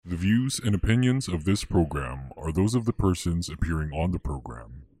views and opinions of this program are those of the persons appearing on the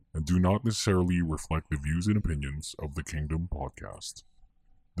program and do not necessarily reflect the views and opinions of the Kingdom podcast.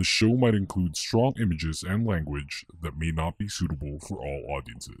 The show might include strong images and language that may not be suitable for all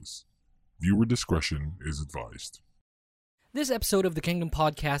audiences. Viewer discretion is advised. This episode of the Kingdom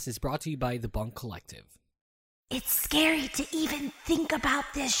Podcast is brought to you by The Bunk Collective. It's scary to even think about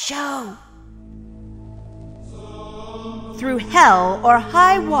this show. Through hell or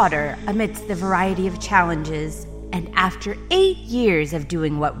high water amidst the variety of challenges, and after 8 years of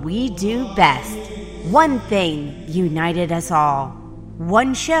doing what we do best, one thing united us all.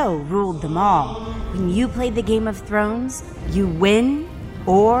 One show ruled them all. When you played the Game of Thrones, you win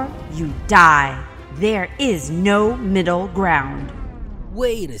or you die. There is no middle ground.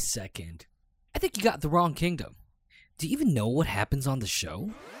 Wait a second. I think you got the wrong kingdom. Do you even know what happens on the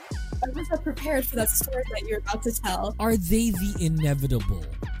show? I was not prepared for that story that you're about to tell. Are they the inevitable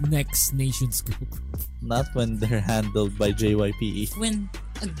next nations group? Not when they're handled by JYPE. When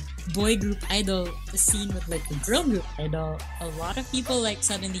a boy group idol is seen with like a girl group idol, a lot of people like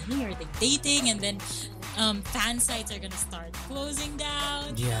suddenly here like dating, and then fan sites are gonna start closing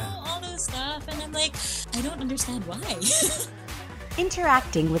down. Yeah. You know, all those stuff, and I'm like, I don't understand why.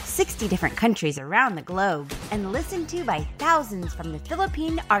 Interacting with 60 different countries around the globe and listened to by thousands from the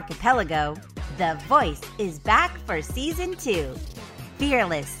Philippine archipelago, The Voice is back for Season 2.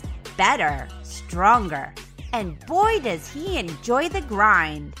 Fearless, better, stronger, and boy does he enjoy the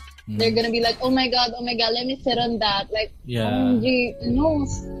grind. They're gonna be like, oh my god, let me sit on that. Like, OMG, no,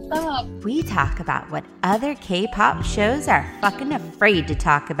 stop. We talk about what other K-pop shows are fucking afraid to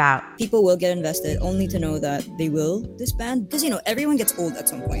talk about. People will get invested only to know that they will disband. Because, everyone gets old at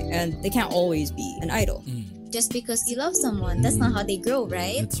some point and they can't always be an idol. Just because you love someone, that's not how they grow,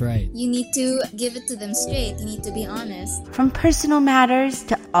 right? That's right. You need to give it to them straight. You need to be honest. From personal matters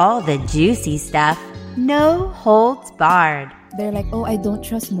to all the juicy stuff, no holds barred. They're like, oh, I don't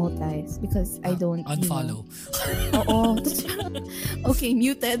trust multis because I don't unfollow. Okay,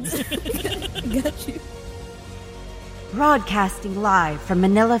 muted. Got you. Broadcasting live from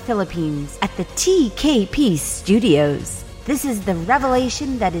Manila, Philippines at the TKP Studios. This is the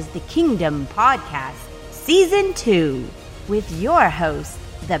revelation that is the Kingdom Podcast, Season 2, with your host,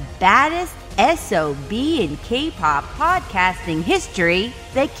 the baddest SOB in K-pop podcasting history,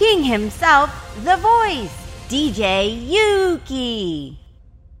 the king himself, The Voice, DJ Yuki.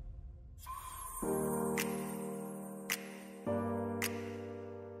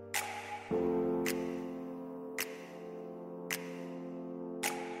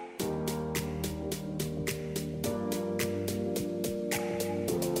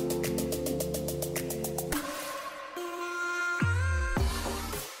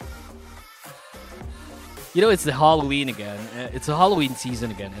 It's the Halloween again. It's a Halloween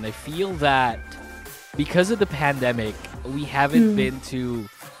season again, and I feel that because of the pandemic, we haven't been to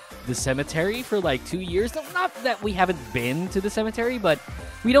the cemetery for like 2 years. Not that we haven't been to the cemetery, but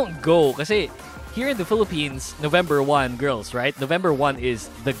we don't go. Kasi here in the Philippines, November 1, girls, right? November 1 is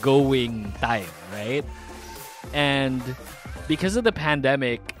the going time, right? And because of the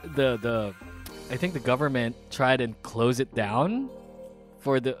pandemic, the I think the government tried and close it down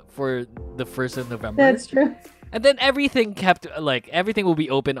for the 1st of November. That's true. And then everything will be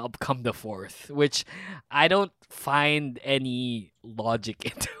open up come the 4th, which I don't find any logic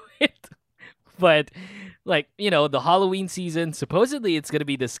into it. But the Halloween season, supposedly it's going to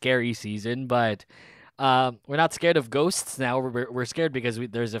be the scary season, but we're not scared of ghosts now. We're scared because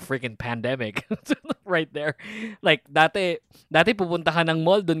there's a freaking pandemic right there. Like dati pupunta ka ng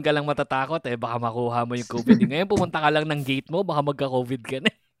mall, dun ka lang matatakot baka makuha mo yung COVID. Ngayon pumunta ka lang ng gate mo, baka magka-COVID ka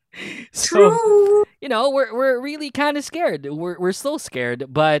na. So, we're really kind of scared. We're still scared,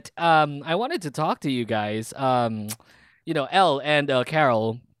 but I wanted to talk to you guys. Elle and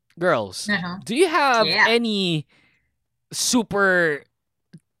Carol, girls, do you have any super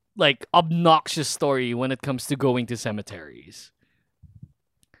obnoxious story when it comes to going to cemeteries?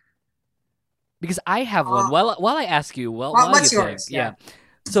 Because I have one. While I ask you, what's yours? Yeah.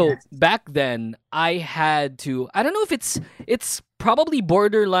 So back then, I had to. I don't know if it's probably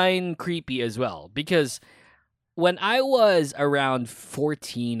borderline creepy as well, because when I was around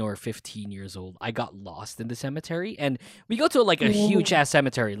 14 or 15 years old, I got lost in the cemetery, and we go to a huge ass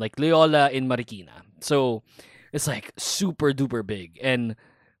cemetery like Loyola in Marikina. So it's super duper big, and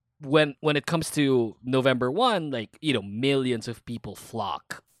when it comes to November 1, millions of people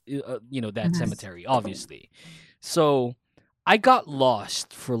flock, that cemetery, obviously. So I got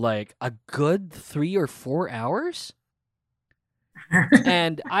lost for a good 3 or 4 hours.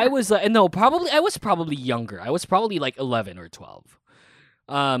 And I was I was probably younger. I was probably 11 or 12.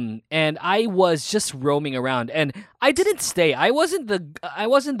 And I was just roaming around, and I didn't stay. I wasn't the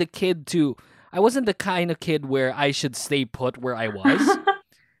kind of kid where I should stay put where I was.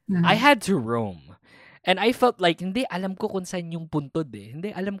 I had to roam. And I felt like, hindi alam ko kung saan yung puntod eh. Hindi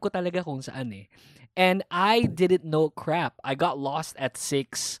alam ko talaga kung saan eh. And I didn't know crap. I got lost at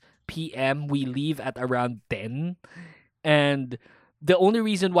 6 p.m. We leave at around 10. And the only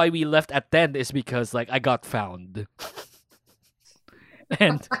reason why we left at 10 is because like I got found.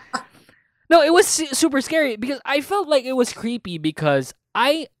 And no, it was super scary because I felt like it was creepy because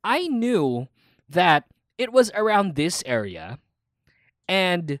I knew that it was around this area,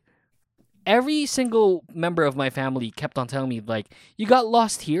 and every single member of my family kept on telling me like, you got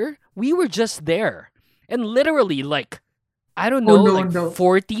lost here? We were just there. And literally like, I don't know,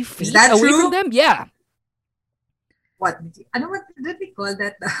 40 feet away from them. Yeah. What did we call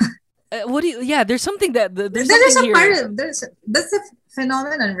that? There's something that there's something a part of that's a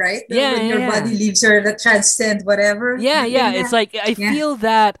phenomenon, right? When your body leaves or the transcend whatever. Yeah. It's like I feel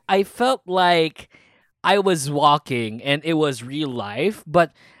that I felt like I was walking and it was real life,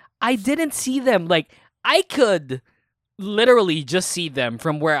 but I didn't see them. Like I could literally just see them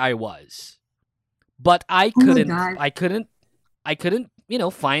from where I was, but I couldn't. I couldn't.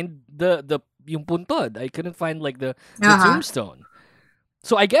 Find the yung puntod. I couldn't find like the tombstone.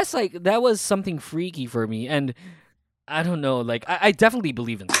 So I guess like that was something freaky for me, and I don't know. Like I definitely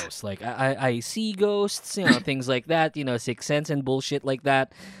believe in ghosts. Like I see ghosts, things like that. Sixth sense and bullshit like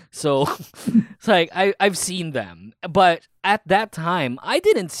that. So it's like I've seen them, but at that time I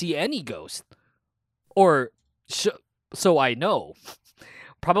didn't see any ghost, or so I know.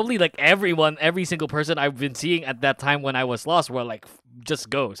 Probably like every single person I've been seeing at that time when I was lost were like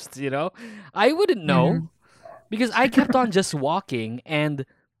just ghosts. I wouldn't know. Because I kept on just walking, and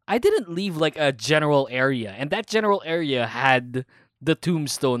I didn't leave like a general area, and that general area had the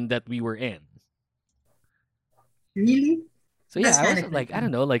tombstone that we were in. Really? So yeah, I was like, I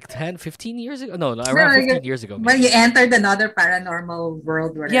don't know, like 10, 15 years ago? No, around 15 years ago. When you entered another paranormal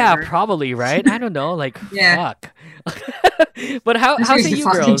world, whatever. Yeah, probably, right? I don't know, like, fuck. But how say you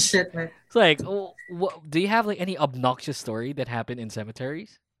girls? Shit, man. It's like, do you have like any obnoxious story that happened in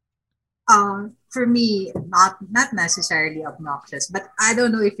cemeteries? For me, not necessarily obnoxious, but I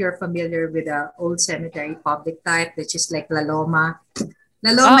don't know if you're familiar with the old cemetery public type, which is like La Loma.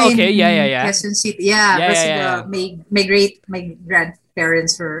 La Loma in Quezon City. Yeah. My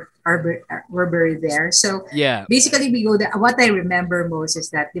grandparents were buried there. So basically we go there. What I remember most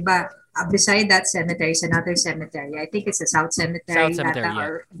is that, diba, beside that cemetery is another cemetery. I think it's a South Cemetery.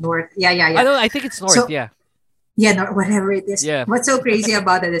 Or North. Yeah. I think it's North, Yeah, no, whatever it is. Yeah. What's so crazy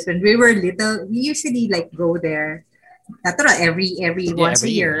about it is when we were little, we usually like go there. Every once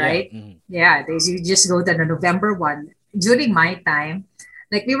a year, right? Yeah, you just go to the November one. During my time,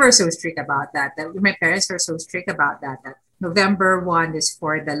 like we were so strict about that. My parents were so strict about that. That November 1 is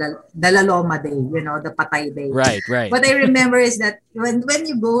for the La Loma Day, the Patay Day. Right. What I remember is that when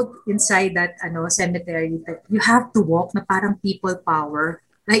you go inside that cemetery, you have to walk na parang people power.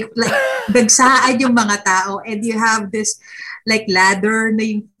 Like dagsaan yung mga tao, and you have this like ladder na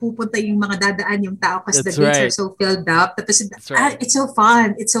yung pupunta yung mga dadaan yung tao kasi the gates are so filled up. Tapos, it's so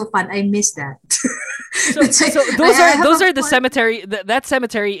fun. I miss that. So those are the cemetery. That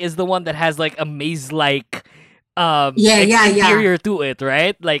cemetery is the one that has like a maze-like interior to it,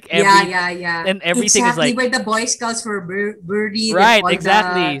 right? Like and everything is like where the Boy Scouts were buried. Right,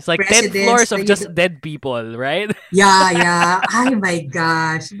 exactly. It's like 10 floors of just dead people, right? Yeah. Oh my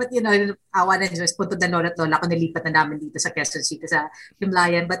gosh. But awa na Diyos, punto na lola at lola ko, nilipat na namin dito sa Quezon City, sa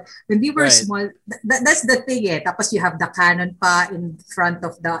Himlayan. But when we were small, that's the thing Tapos you have the cannon pa in front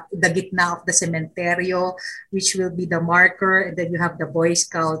of the gitna of the cementerio, which will be the marker. And then you have the Boy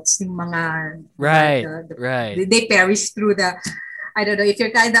Scouts, yung mga... Right. They perish through the... I don't know, if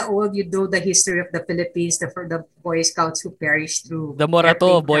you're kind of old, you know the history of the Philippines, the Boy Scouts who perished through... The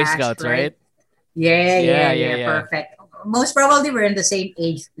Morato Boy Scouts, right? Yeah, perfect. Most probably we're in the same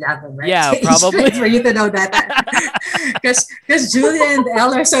age level, right? Yeah, probably. For you to know that. Because Julia and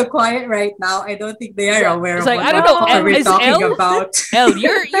Elle are so quiet right now. I don't think they are aware of I don't know. We're talking about. Elle,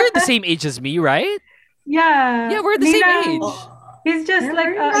 you're the same age as me, right? Yeah. We're the same age. He's just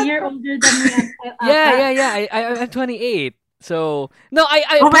like a year older than me. Yeah. I'm 28. So no,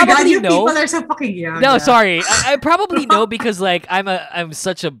 I oh my probably God, you know. People are so fucking young. No, sorry, I probably know because like I'm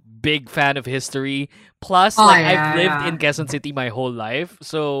such a big fan of history. Plus, I've lived in Quezon City my whole life,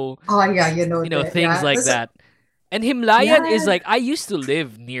 so things like that. And Himlayan is like I used to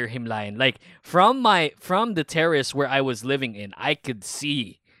live near Himlayan. Like from the terrace where I was living in, I could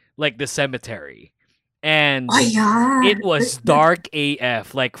see like the cemetery, and Oh yeah. it was dark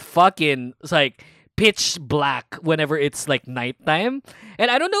AF, like fucking, it's like pitch black whenever it's like nighttime.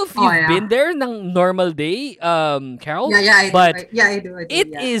 And I don't know if you've been there ng normal day, Carol. Yeah, but I do. it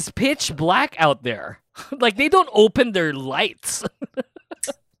is pitch black out there. Like they don't open their lights.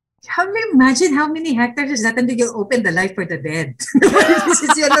 Imagine how many hectares is that until you open the light for the dead. This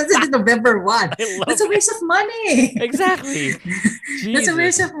is November 1. That's a waste of money. Exactly. That's a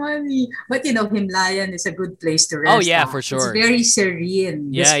waste of money. But Himlayan is a good place to rest. Oh yeah, for sure. It's very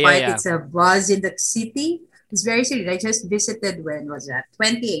serene. Despite it's a buzz in the city. It's very serene. I just visited, when was that?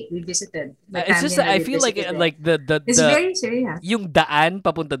 28. We visited. It's just I feel like the it's very serene. Yung daan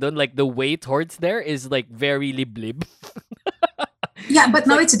papunta doon, like the way towards there is like very liblib. Yeah, but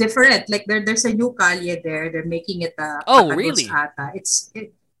now it's different. Like there's a new calle there. They're making it a really?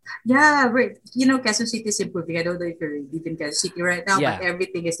 Yeah, Quezon City is improving. I don't know if you're in Quezon City right now, but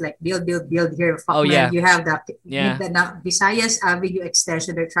everything is like build here. You have the Visayas Avenue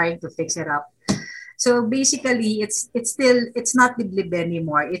extension. They're trying to fix it up. So basically, it's not liblib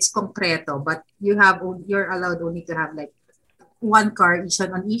anymore. It's concreto, but you're allowed only to have like one car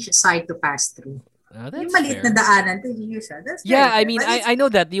on each side to pass through. Oh, that's fair. Na daanan to use. That's I mean, I know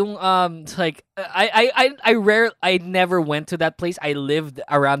that yung like I never went to that place. I lived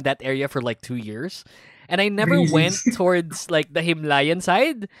around that area for like 2 years, and I never went towards like the Himlayan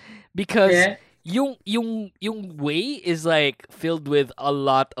side because yung way is like filled with a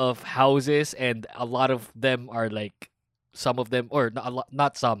lot of houses, and a lot of them are like, some of them, or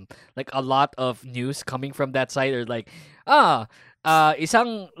not some, like a lot of news coming from that side are like,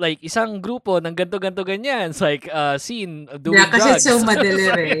 isang grupo ng ganto ganyan. It's like seen doing drugs. Kasi it's so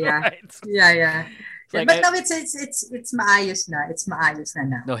madilim. Right. Yeah. Like, but now it's maayos na. It's maayos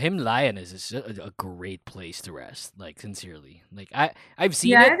na. No, Himlayan is a great place to rest. Like sincerely, like I've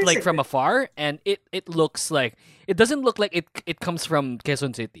seen it like from afar, and it looks like, it doesn't look like it comes from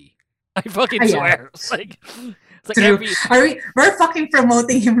Quezon City. I fucking swear. It's like True. We're fucking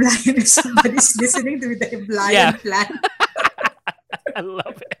promoting Himlayan if somebody's listening to the Himlayan plan. I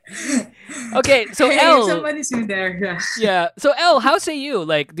love it. Okay, so Elle, somebody's in there. Yeah. So Elle, how say you?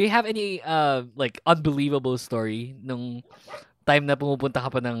 Like, do you have any like unbelievable story nung time na pumupunta ka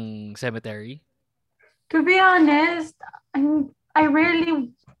pa ng cemetery? To be honest, I rarely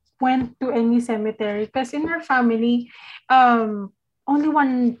went to any cemetery because in our family, only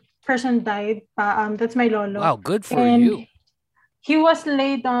one person died. That's my lolo. Wow, good for you. He was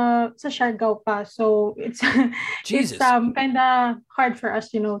laid sa Siargao pa, so it's kind of hard for us,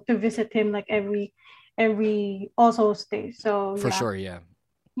 to visit him like every All Souls Day. So for sure, yeah.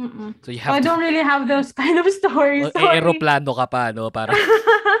 So I don't really have those kind of stories. Aeroplano ka pa, no? Para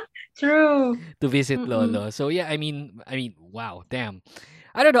True. To visit lolo. So yeah, I mean, wow, damn.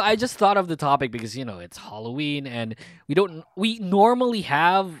 I don't know. I just thought of the topic because it's Halloween, and we normally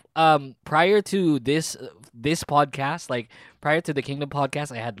have prior to this podcast, like prior to the Kingdom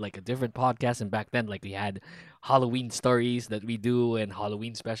podcast, I had like a different podcast, and back then like we had Halloween stories that we do and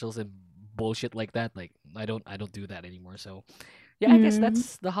Halloween specials and bullshit like that. Like I don't do that anymore. So yeah, I guess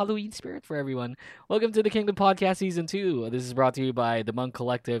that's the Halloween spirit for everyone. Welcome to the Kingdom Podcast Season 2. This is brought to you by the Monk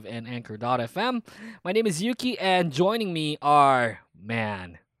Collective and Anchor.fm. My name is Yuki, and joining me are,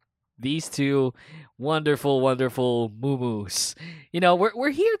 these two wonderful moo-moos. We're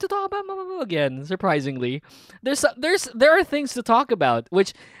here to talk about Mamamoo again, surprisingly. There are things to talk about,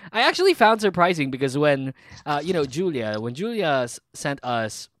 which I actually found surprising because when Julia sent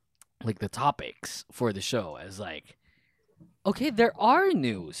us like the topics for the show, I was like, okay, there are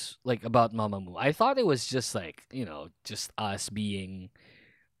news like about Mamamoo. I thought it was just like, just us being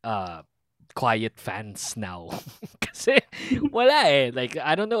quiet fans now. Kasi wala eh. Like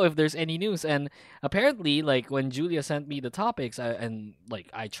I don't know if there's any news, and apparently like when Julia sent me the topics,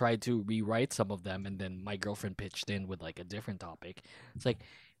 I tried to rewrite some of them, and then my girlfriend pitched in with like a different topic. It's like,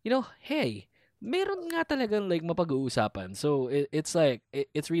 hey, meron nga talagang like mapag-uusapan. So it's like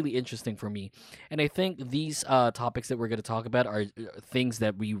it's really interesting for me, and I think these topics that we're going to talk about are things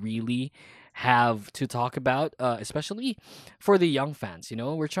that we really have to talk about, especially for the young fans.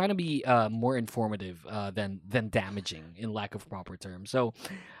 We're trying to be more informative than damaging, in lack of proper terms. So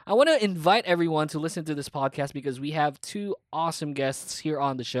I want to invite everyone to listen to this podcast because we have two awesome guests here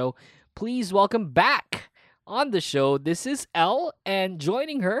on the show. Please welcome back on the show. This is Elle, and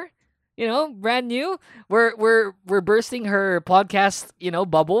joining her, brand new. We're bursting her podcast,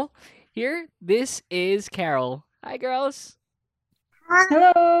 bubble here. This is Carol. Hi, girls.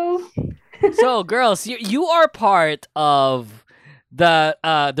 Hello. So, girls, you are part of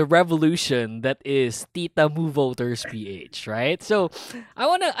the revolution that is Tita Moo Voters PH, right? So, I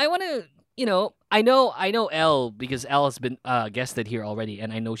wanna I know Elle because Elle has been guested here already,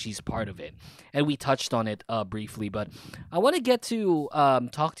 and I know she's part of it, and we touched on it briefly. But I want to get to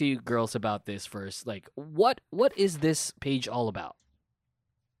talk to you girls about this first. Like, what is this page all about?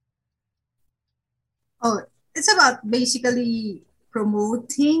 Oh, it's about basically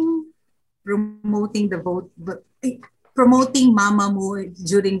promoting the vote, promoting Mamamoo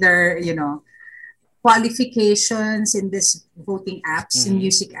during their qualifications in this voting apps, in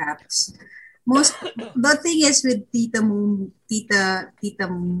music apps. The thing is with Tita Moo,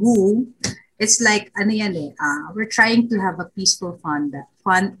 it's like we're trying to have a peaceful fandom.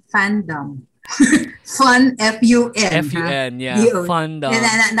 Fun Fun, yeah. Fandom.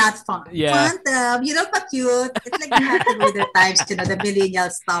 Not fun. Yeah. Fandom, pa cute. It's like you have to go their times, the millennial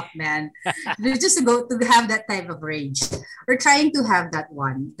stuff, man. Just to have that type of range. We're trying to have that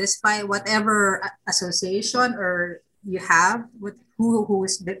one, despite whatever association or you have with who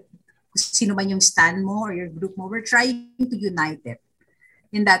is the sino man yung stand mo or your group mo. We're trying to unite it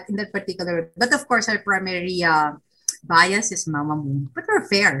in that particular. But of course, our primary bias is Mamamoo, but we're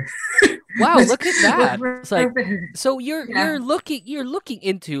fair. Wow, look at that! It's like, so you're looking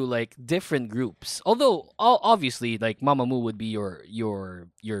into like different groups. Although obviously, like Mamamoo would be your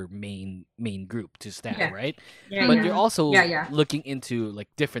main group to stand, right? Yeah, but you're also looking into like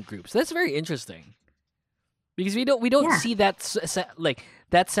different groups. That's very interesting because we don't see that like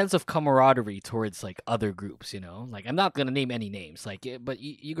that sense of camaraderie towards like other groups. Like I'm not gonna name any names, like, but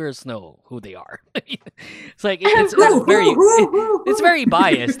you girls know who they are. It's like it's very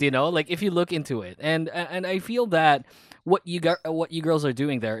biased, like if you look into it, and I feel that what you girls are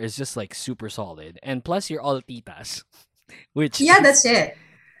doing there is just like super solid, and plus you're all titas, which that's it.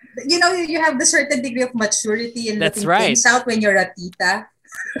 You have the certain degree of maturity and looking things out when you're a tita.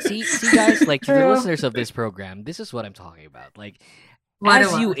 See guys, like the listeners of this program, this is what I'm talking about. Like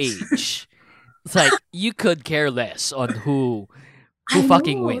as you age, it's like you could care less on who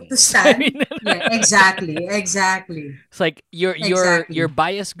fucking wins. Exactly. It's like your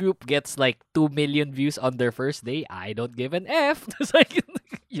bias group gets like 2 million views on their first day. I don't give an F. It's like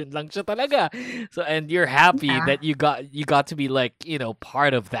yun lang siya talaga. So and you're happy that you got to be like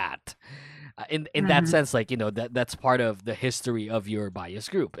part of that. In that sense, like that's part of the history of your bias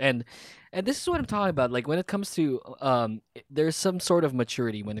group, and this is what I'm talking about. Like when it comes to there's some sort of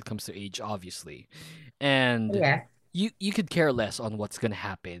maturity when it comes to age, obviously, and you could care less on what's gonna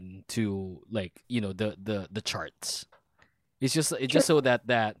happen to like the charts. It's just so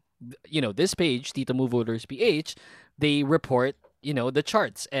that this page, Tita Moo Voters PH, they report the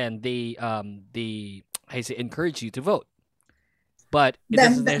charts, and they encourage you to vote. But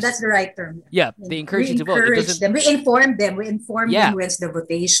that's the right term. Yeah, they encourage you to vote. We inform them. We inform them when's the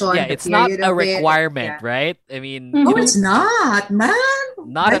votation. Yeah, it's not a requirement, right? I mean, no, it's not, man.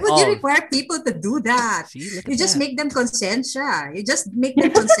 Not Why at would all. you require people to do that? See, you just that. make them consensya.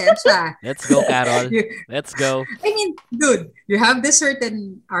 Let's go, Carol. Let's go. I mean, dude, you have this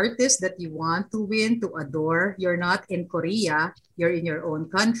certain artist that you want to win, to adore. You're not in Korea. You're in your own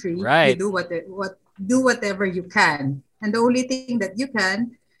country. Right. You do whatever you can. And the only thing that you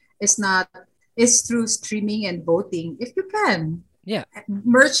can is through streaming and voting, if you can. Yeah.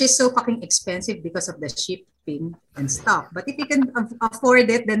 Merch is so fucking expensive because of the shipping and stuff. But if you can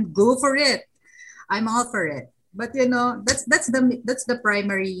afford it, then go for it. I'm all for it. But that's the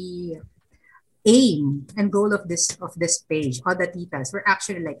primary aim and goal of this page. All the titas. We're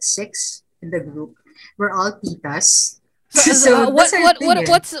actually like 6 in the group. We're all titas. So what's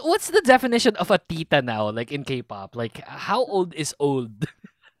the definition of a tita now, like in K-pop? Like how old is old?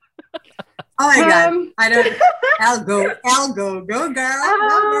 Oh my god. I don't Elle go girl.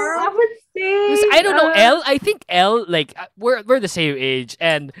 I would say I don't know, Elle. I think Elle, like we're the same age,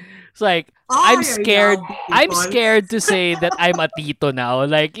 and it's like I'm scared. I'm scared to say that I'm a tito now.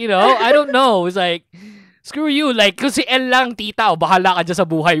 Like, I don't know. It's like screw you, like, kung si Elle lang tita, bahala ka dyan sa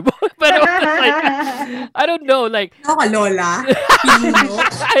buhay mo. Pero, like, I don't know, like... Lola.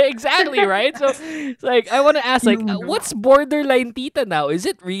 Exactly, right? So, it's like, I want to ask, like, what's borderline tita now? Is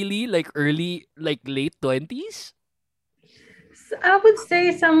it really, like, early, like, late 20s? I would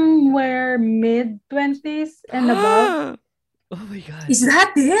say somewhere mid-20s and above. Oh my god. Is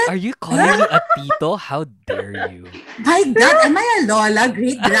that it? Are you calling me a tito? How dare you? My god, am I a Lola?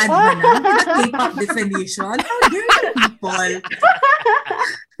 Great grandma na? With the K-pop definition? How dare you people?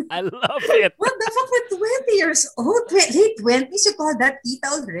 I love it. What the fuck, with 20 years old? Late 20s, you call that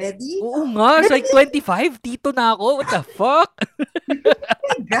tita already? Oo nga, it's like 25, tito na ako. What the fuck? Oh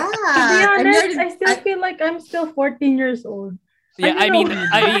my god. To be honest, I still feel like I'm still 14 years old. Yeah, I mean,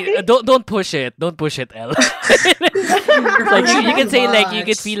 don't push it. Don't push it, Elle. Like you can say like you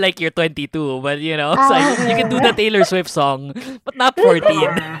can feel like you're 22, but you know, it's like you can do the Taylor Swift song, but not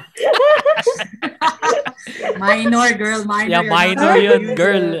 14. Minor, girl, minor. Yeah, minor yun,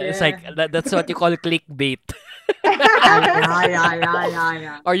 girl. It's like that's what you call clickbait.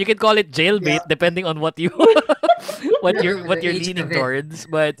 Yeah. Or you can call it jailbait, depending on what you what you're age leaning of it. towards.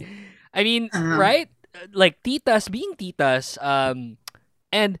 But I mean, right? Like titas being titas,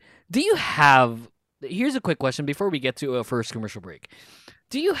 and do you have, here's a quick question before we get to a first commercial break.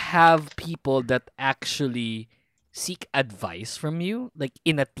 Do you have people that actually seek advice from you, like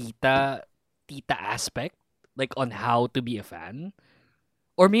in a tita aspect, like on how to be a fan?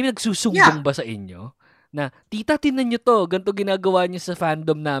 Or may nagsusumbong ba sa inyo na, tita, tinan nyo to, ganito ginagawa niyo sa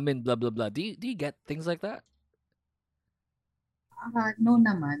fandom namin, blah, blah, blah. Do you get things like that? No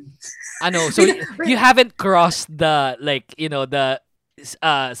naman. So you haven't crossed the, like, you know, the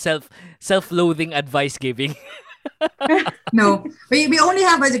self-loathing advice giving. No, we only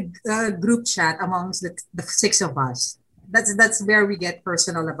have a group chat amongst the six of us. That's where we get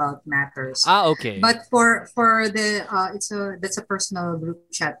personal about matters. Okay. But for the that's a personal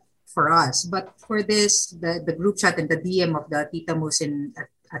group chat for us. But for this, the group chat and the DM of the Tita Moose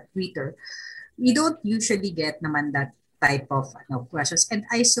at Twitter, we don't usually get naman that type of questions. And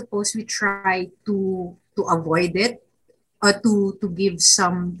I suppose we try to avoid it, or to give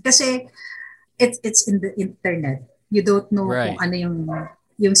some, kasi it's in the internet. You don't know kung ano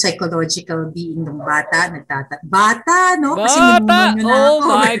yung psychological being ng bata, bata, no? Kasi ninuno niyo na ako. Oh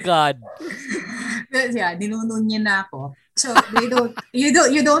my God. Yeah, ninuno niyo na ako. So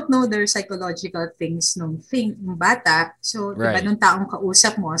you don't know their psychological things ng bata. So diba nung taong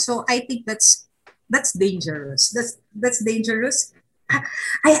kausap mo. So I think that's dangerous. That's dangerous.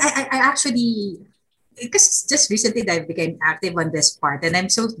 I actually, because just recently I became active on this part, and I'm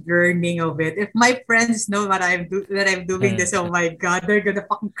so yearning of it. If my friends know that I'm doing this, oh my God, they're gonna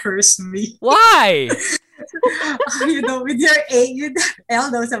fucking curse me. Why? You know, with your age,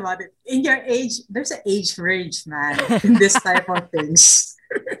 Elle knows about it. In your age, there's an age range, man, in this type of things.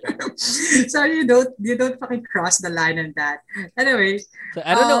 So you don't fucking cross the line on that. Anyways, so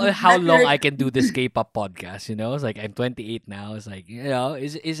I don't know how long I can do this K-pop podcast. You know, it's like I'm 28 now. It's like, you know,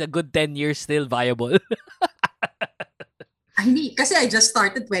 is a good 10 years still viable? Kasi I just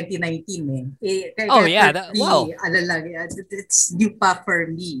started 2019 eh. Oh yeah, wow. It's new pa for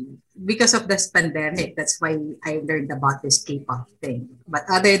me because of this pandemic. That's why I learned about this K-pop thing. But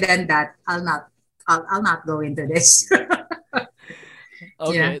other than that, I'll not go into this.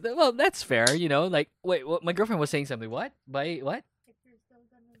 Okay, well, that's fair, you know. Like, wait, my girlfriend was saying something. What? By what? If you're still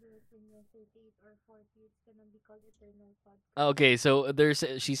gonna do it when you're 38 or 40, it's gonna be called eternal podcast. Okay, so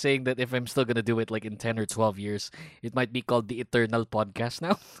she's saying that if I'm still gonna do it like in 10 or 12 years, it might be called the Eternal Podcast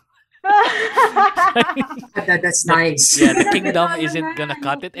now. That's nice. Yeah, the kingdom isn't gonna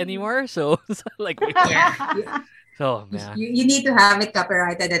cut it anymore, so like yeah. Oh man, you need to have it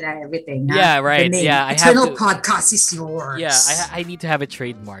copyrighted and everything. Yeah, right. Yeah, I Eternal have to, Podcast is yours. Yeah, I need to have it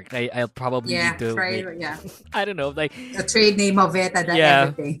trademarked. I'll probably need to. I don't know, like a trade name of it and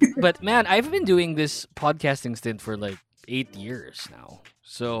everything. But man, I've been doing this podcasting stint for like 8 years now.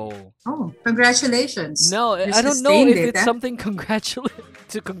 So congratulations. No, I don't know if it's something to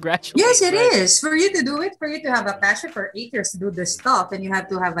congratulate. Yes, it is. For you to do it, for you to have a passion for 8 years to do this stuff, and you have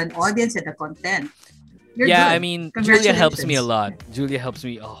to have an audience and the content. You're good. I mean, Julia helps me a lot. Julia helps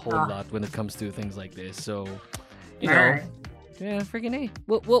me a whole lot when it comes to things like this. So, you know, yeah, freaking A.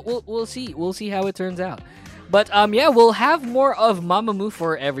 We'll see. We'll see how it turns out. But yeah, we'll have more of Mamamoo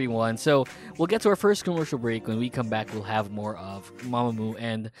for everyone. So we'll get to our first commercial break. When we come back, we'll have more of Mamamoo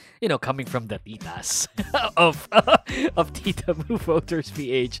and, you know, coming from the titas of Tita Moo Voters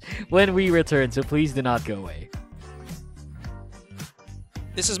PH when we return. So please do not go away.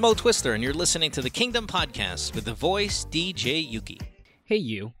 This is Mo Twister, and you're listening to the Kingdom Podcast with the voice DJ Yuki. Hey,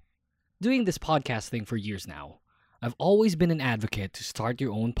 you. Doing this podcast thing for years now, I've always been an advocate to start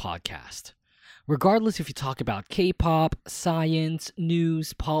your own podcast. Regardless if you talk about K-pop, science,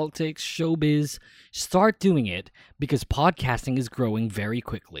 news, politics, showbiz, start doing it because podcasting is growing very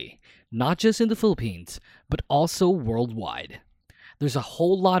quickly, not just in the Philippines, but also worldwide. There's a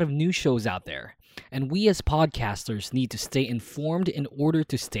whole lot of new shows out there, and we as podcasters need to stay informed in order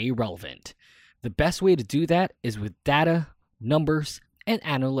to stay relevant. The best way to do that is with data, numbers, and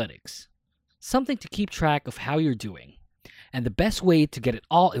analytics. Something to keep track of how you're doing. And the best way to get it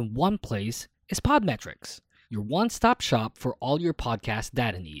all in one place is Podmetrics, your one-stop shop for all your podcast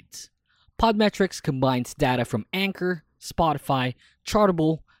data needs. Podmetrics combines data from Anchor, Spotify,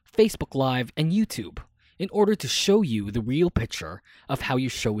 Chartable, Facebook Live, and YouTube. in order to show you the real picture of how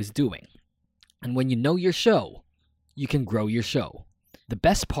your show is doing. And when you know your show, you can grow your show. The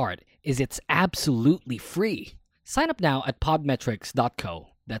best part is it's absolutely free. Sign up now at podmetrics.co.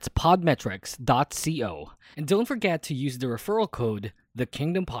 That's podmetrics.co. And don't forget to use the referral code The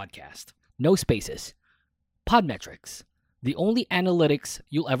Kingdom Podcast. No spaces. Podmetrics, the only analytics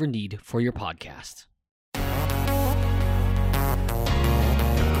you'll ever need for your podcast.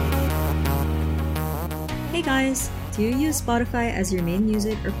 Hey guys, do you use Spotify as your main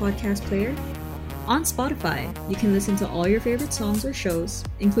music or podcast player? On Spotify, you can listen to all your favorite songs or shows,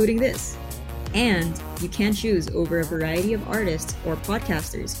 including this. And you can choose over a variety of artists or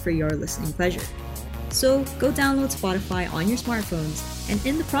podcasters for your listening pleasure. So go download Spotify on your smartphones and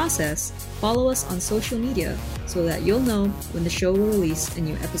in the process, follow us on social media so that you'll know when the show will release a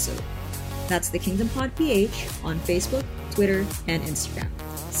new episode. That's The Kingdom Pod PH on Facebook, Twitter, and Instagram.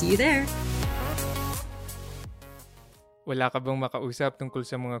 See you there! Wala ka bang makausap tungkol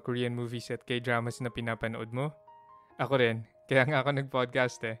sa mga Korean movies at K-dramas na pinapanood mo? Ako rin, kaya nga ako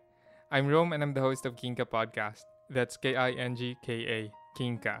nag-podcast eh. I'm Rome and I'm the host of Kinka Podcast. That's K-I-N-G-K-A,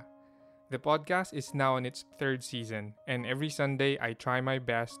 Kinka. The podcast is now in its 3rd season, and every Sunday I try my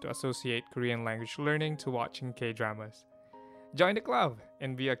best to associate Korean language learning to watching K-dramas. Join the club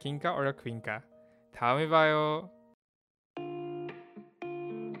and be a Kinka or a Quinka. 다음에 봐요!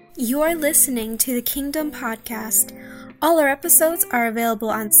 You are listening to the Kingdom Podcast. All our episodes are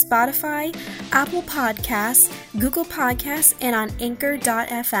available on Spotify, Apple Podcasts, Google Podcasts, and on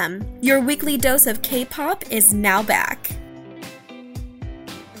Anchor.fm. Your weekly dose of K-pop is now back.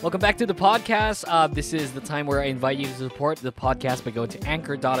 Welcome back to the podcast. This is the time where I invite you to support the podcast by going to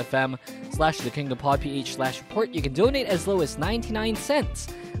anchor.fm/thekingdompodph/support. You can donate as low as 99 cents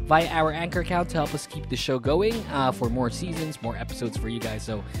via our Anchor account to help us keep the show going for more seasons, more episodes for you guys.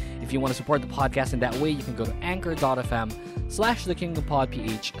 So if you want to support the podcast in that way, you can go to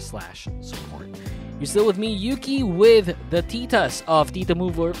anchor.fm/thekingdompodph/support. You're still with me, Yuki, with the Titas of Tita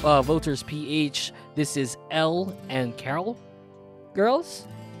Voters PH. This is Elle and Carol. Girls?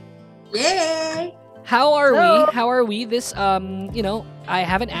 Yay! How are we? How are we? This, I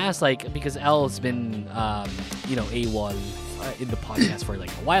haven't asked, because Elle's been, AWOL in the podcast for, a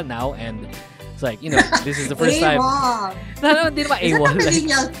while now, and it's this is the first time. No, hindi naman AWOL.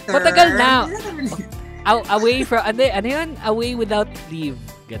 Matagal na. Away from, away without leave.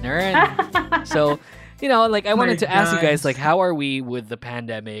 Ganun. So, I wanted to ask you guys, how are we with the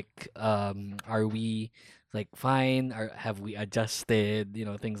pandemic? Are we, fine? Or have we adjusted?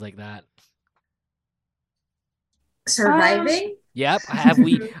 Things like that. Surviving? Yep.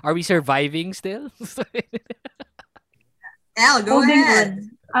 Are we surviving still? Elle, go ahead.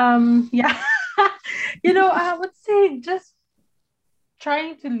 Yeah. I would say just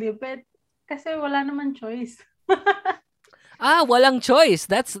trying to live it kasi wala naman choice. Walang choice.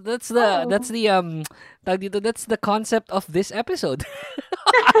 That's the concept of this episode.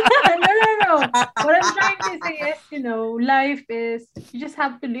 No. What I'm trying to say is, life is, you just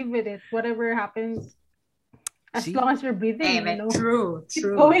have to live with it. Whatever happens, as long as you're breathing, True.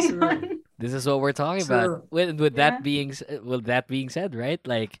 On. This is what we're talking about. With that being said, right?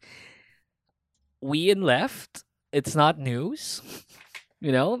 Wheein left. It's not news,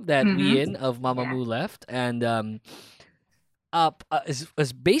 that Wheein of Mamamoo left, and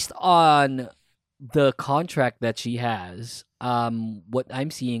is based on the contract that she has. What I'm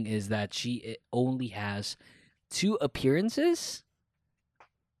seeing is that she only has 2 appearances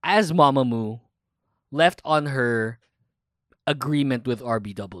as Mamamoo left on her agreement with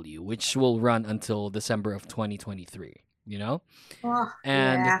RBW, which will run until December of 2023,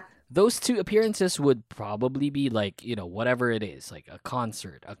 and those 2 appearances would probably be whatever it is, a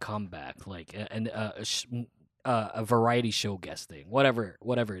concert, a comeback, a variety show guesting,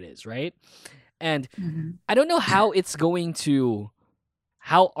 whatever it is, right? And I don't know how RBW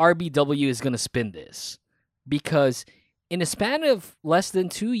is going to spin this, because in a span of less than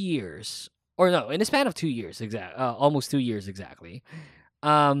 2 years, in a span of 2 years, almost 2 years exactly,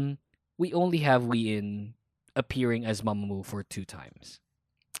 we only have Wheein appearing as Mamamoo for 2 times.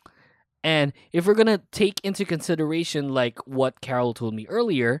 And if we're going to take into consideration what Carol told me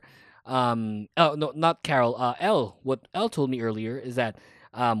earlier, not Carol, Elle, what Elle told me earlier is that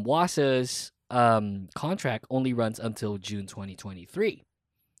Wasa's contract only runs until June 2023.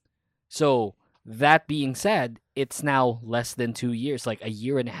 So that being said, it's now less than 2 years, a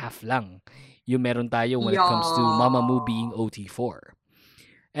year and a half lang yung meron tayo when it comes to Mamamoo being OT4.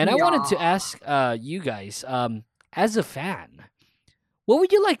 And I wanted to ask you guys, as a fan, what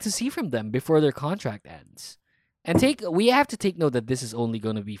would you like to see from them before their contract ends? And we have to take note that this is only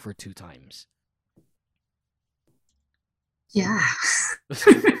going to be for 2 times. Yeah.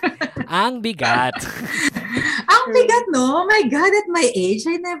 Ang bigat. Ang bigat, no? My God, at my age,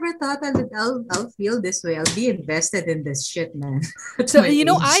 I never thought I'll feel this way. I'll be invested in this shit, man. So,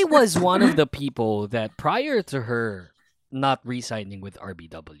 I was one of the people that prior to her not re-signing with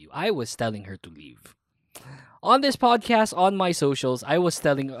RBW, I was telling her to leave. On this podcast, on my socials, I was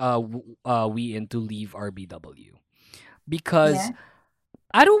telling Wee to leave RBW. Because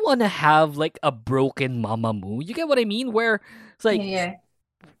I don't want to have like a broken Mamamoo. You get what I mean? Where it's like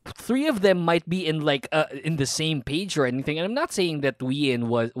three of them might be in like in the same page or anything. And I'm not saying that Ween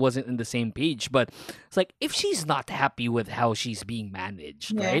wasn't in the same page, but it's like if she's not happy with how she's being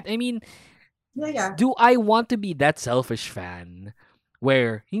managed, right? I mean, do I want to be that selfish fan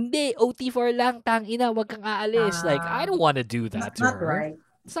where hindi OT4 lang tangina wag kang aalis? Like I don't want to do that to her. Right.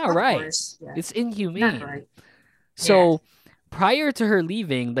 It's not right. It's inhumane. Not right. So prior to her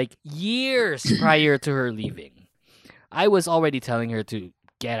leaving, like years prior to her leaving, I was already telling her to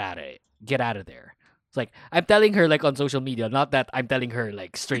get out of there. It's like I'm telling her like on social media, not that I'm telling her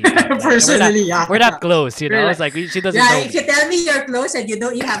like straight up. Personally, we're not close, you know. It's like she doesn't know. If you tell me you're close and you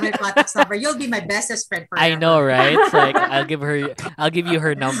have my contact number, you'll be my bestest friend forever. I know, right? It's like I'll give you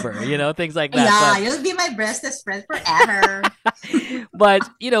her number, you know, things like that. Yeah, you'll be my bestest friend forever. But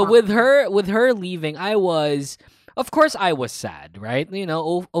with her leaving, of course, I was sad, right?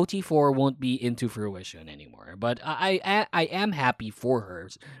 OT4 won't be into fruition anymore. But I am happy for her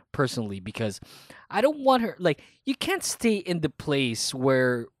personally because I don't want her, like, you can't stay in the place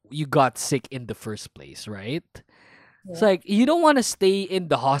where you got sick in the first place, right? Yeah. It's like, you don't want to stay in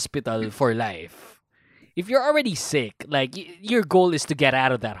the hospital for life. If you're already sick, like, your goal is to get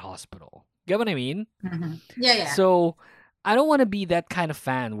out of that hospital. Get what I mean? Mm-hmm. Yeah. So, I don't want to be that kind of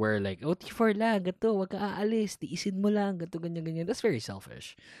fan where like, OT4 lang, gato, wag ka aalis, tiisin mo lang, gato, ganyan. That's very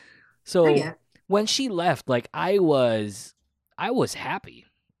selfish. So, when she left, like, I was happy.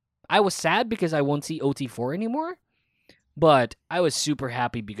 I was sad because I won't see OT4 anymore, but I was super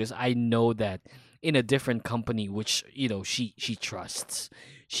happy because I know that in a different company, which, she trusts,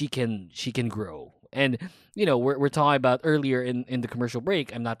 she can grow. And, we're talking about earlier in the commercial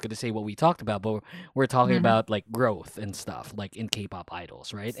break, I'm not going to say what we talked about, but we're talking about like growth and stuff like in K-pop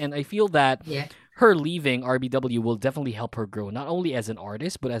idols, right? And I feel that her leaving RBW will definitely help her grow, not only as an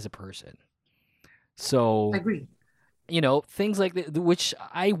artist, but as a person. So, agree. Things like that, which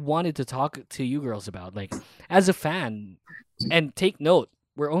I wanted to talk to you girls about, like as a fan, and take note,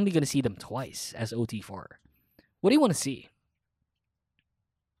 we're only going to see them twice as OT4. What do you want to see?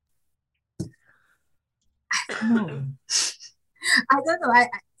 I don't know.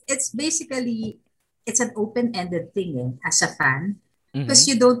 It's basically an open-ended thing as a fan because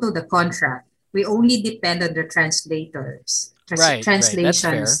you don't know the contract. We only depend on the translators, translations.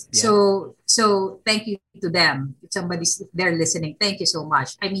 Right. Yeah. So thank you to them. If they're listening, thank you so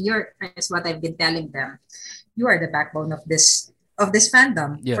much. I mean, that's what I've been telling them. You are the backbone of this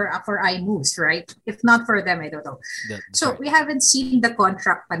fandom for iMoves, right? If not for them, I don't know. So we haven't seen the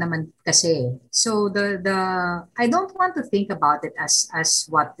contract pa naman kasi. So the I don't want to think about it as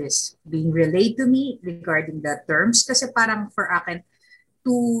what is being relayed to me regarding the terms kasi parang for akin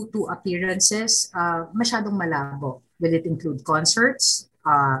two appearances masyadong malabo. Will it include concerts,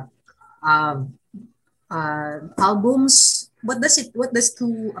 albums? What does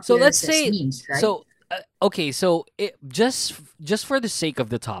two appearances so let's say means, right? So okay, so just for the sake of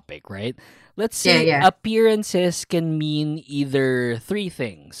the topic, right? Let's say appearances can mean either three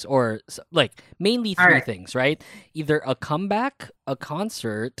things, or like mainly three things, right? Either a comeback, a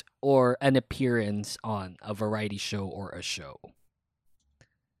concert, or an appearance on a variety show or a show.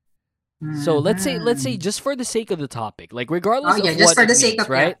 So let's say just for the sake of the topic, like regardless of just what for the it sake means, of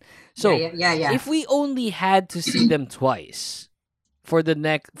right? So yeah. if we only had to see them twice for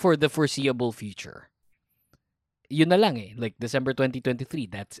the foreseeable future, yun na lang eh. Like December 2023,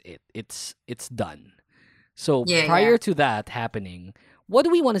 that's it. It's done. So prior to that happening, what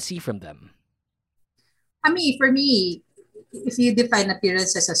do we want to see from them? I mean, for me, if you define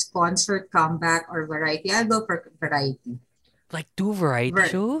appearances as concert, comeback, or variety, I'll go for variety. Like two variety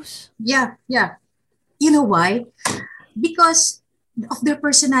shows? Yeah. You know why? Because of their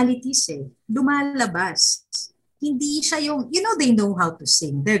personalities eh. Lumalabas. Hindi siya yung, they know how to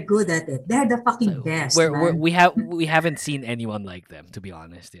sing. They're good at it. They're the fucking best. We haven't seen anyone like them, to be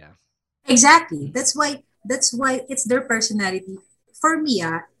honest. Yeah. Exactly. That's why it's their personality. For me,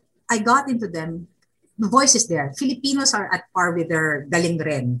 I got into them. The voice is there. Filipinos are at par with their galing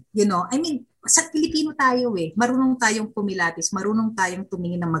rin. I mean, sa Pilipino tayo marunong tayong pumilatis, marunong tayong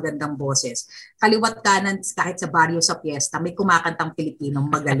tumingin ng magandang boses. Kaliwat kanan, kahit sa baryo sa piyesta, may kumakantang Pilipinong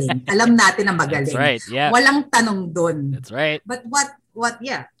magaling. Alam natin na magaling. That's right, yeah. Walang tanong doon. That's right. But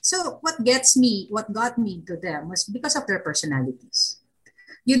so what got me to them was because of their personalities.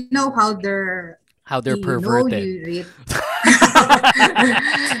 You know how they're perverted.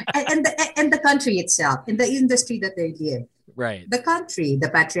 and the country itself, in the industry that they live. Right. The country,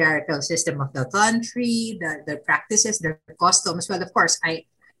 the patriarchal system of the country, the practices, the customs. Well, of course,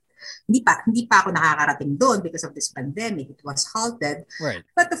 hindi pa ako nakakarating doon because of this pandemic. It was halted. Right.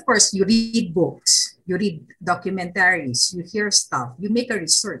 But of course, you read books, you read documentaries, you hear stuff, you make a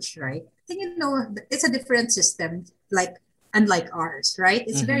research, right? And you know, it's a different system, unlike ours, right?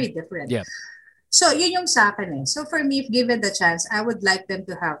 It's very different. Yeah. So, yun yung sa akin. So, for me, if given the chance, I would like them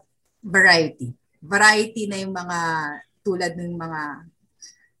to have variety. Variety na yung mga tulad ng mga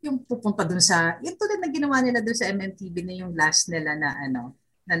yung pupunta dun sa yung tulad na ginawa nila dun sa MMTV na yung last nila na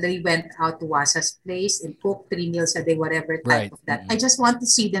na they went out to Wasa's place and cook 3 meals a day, whatever type of that. I just want to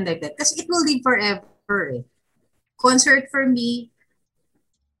see them like that kasi it will live forever. Concert for me,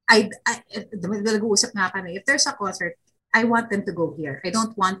 nag-uusap nga kami, if there's a concert, I want them to go here. I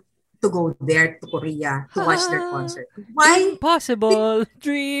don't want to go there to Korea to watch their concert. Why? Impossible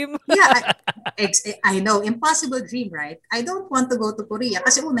dream. Yeah, I know. Impossible dream, right? I don't want to go to Korea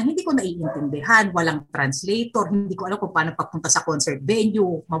kasi una, hindi ko naiintindihan. Walang translator. Hindi ko alam kung paano pagpunta sa concert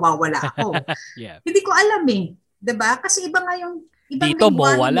venue. Mawawala ako. Yeah. Hindi ko alam Diba? Kasi iba nga yung dito mo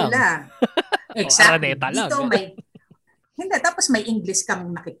walang. Nila. Exactly. Dito may hindi. Tapos may English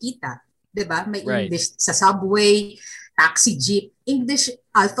kang nakikita. Diba? May English sa subway, taxi, jeep, English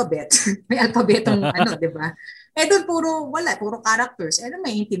alphabet. May alphabetong diba? Doon puro characters.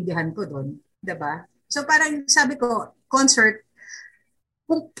 May intindihan ko doon, diba? So parang sabi ko, concert,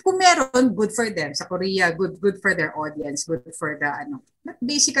 kung meron, good for them. Sa Korea, good for their audience, good for the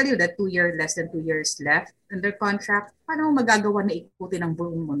basically that less than 2 years left in their contract, paano magagawa na ikutin ang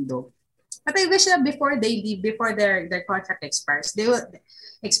buong mundo? But I wish that before they leave, before their contract expires, they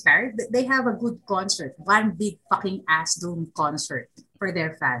have a good concert. One big fucking ass dome concert for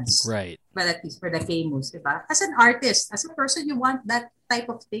their fans. Right. But at least for the K-Moves, diba? As an artist, as a person, you want that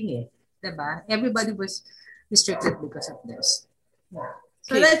type of thing diba? Everybody was restricted because of this. Yeah.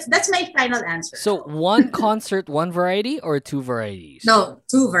 So that's my final answer. So one concert, one variety, or 2 varieties? No,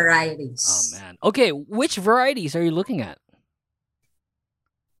 2 varieties. Oh man. Okay, which varieties are you looking at?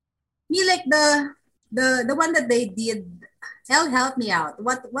 Me like the one that they did. Elle, help me out.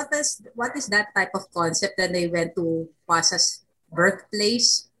 What is that type of concept that they went to Wasa's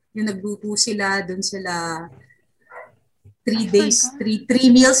birthplace? Yung nagluto sila, dun sila 3 days,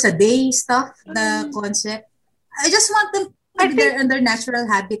 3 meals a day stuff, the concept. I just want them to be there in their natural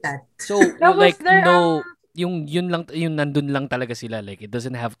habitat. So yung nandun lang talaga sila, like it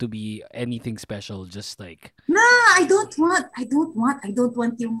doesn't have to be anything special, just like I don't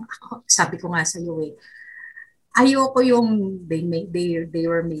want yung sabi ko nga sa iyo ayoko yung they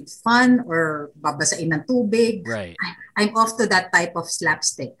were made fun or babasain ng tubig. Right. I'm off to that type of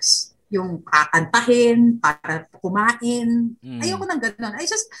slapsticks. Yung kakantahin para kumain. Ayoko nang ganun. I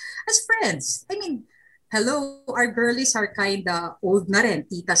just, as friends, I mean, hello, our girlies are kinda old na rin,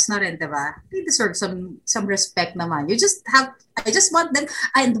 titas na rin, diba? They deserve some respect naman. I just want them,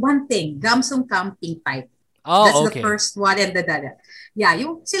 and one thing, gamsong camping pipe. Oh, that's okay. The first one and the yeah,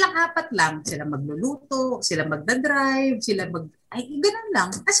 yung silang 4 lang, sila magluluto, sila magdadrive, ganun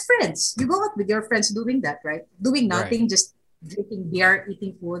lang. As friends, you go out with your friends doing that, right? Doing nothing, just drinking beer,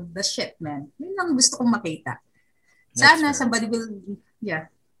 eating food, the shit, man. Yun lang gusto kong makita. Sana somebody will, yun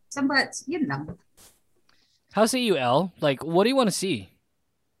lang. How say you, Elle? Like, what do you want to see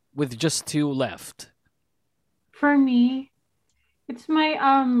with just 2 left? For me, it's my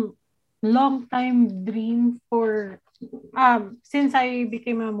long time dream for since I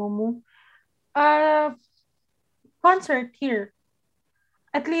became a momo, concert here.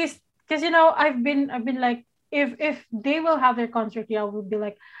 At least, because I've been like, if they will have their concert here, I will be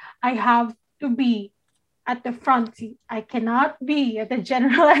like, I have to be at the front seat. I cannot be at the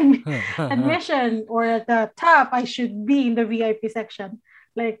general admission or at the top. I should be in the VIP section.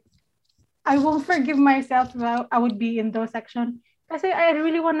 Like, I won't forgive myself if I would be in those sections. Kasi I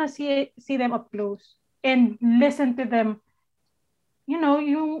really want to see them up close and listen to them. You're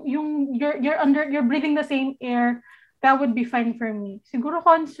breathing the same air. That would be fine for me. Siguro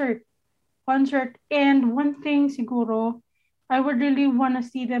concert. And one thing siguro, I would really want to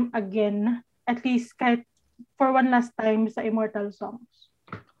see them again, at least kahit for one last time sa Immortal Songs.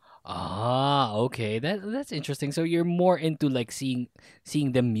 Ah, okay. That's interesting. So you're more into like seeing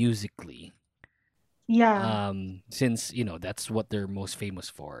them musically. Yeah. Since that's what they're most famous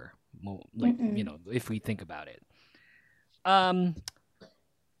for. Like if we think about it.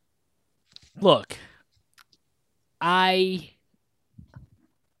 Look, I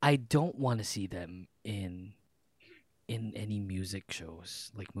don't want to see them in any music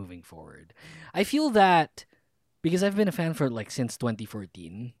shows like moving forward. I feel that because I've been a fan for like since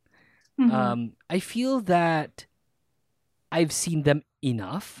 2014. I feel that I've seen them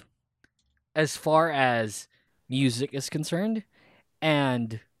enough as far as music is concerned,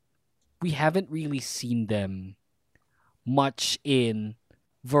 and we haven't really seen them much in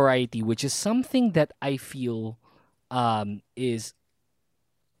variety, which is something that I feel is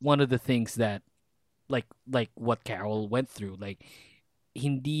one of the things that like what Carol went through, like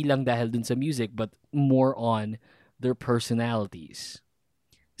hindi lang dahil dun sa music but more on their personalities.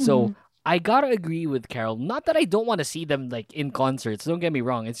 So I gotta agree with Carol. Not that I don't want to see them like in concerts, don't get me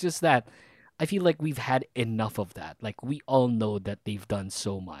wrong. It's just that I feel like we've had enough of that. Like we all know that they've done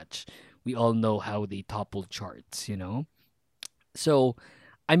so much. We all know how they topple charts, So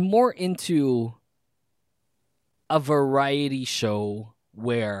I'm more into a variety show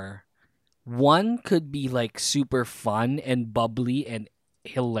where one could be like super fun and bubbly and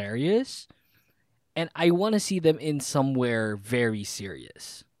hilarious, and I want to see them in somewhere very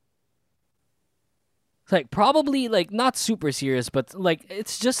serious. Like probably like not super serious, but like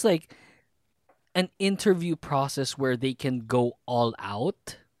it's just like an interview process where they can go all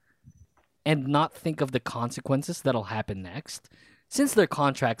out and not think of the consequences that'll happen next, since their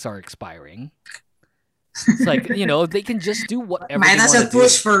contracts are expiring. It's like, they can just do whatever Might they as want well to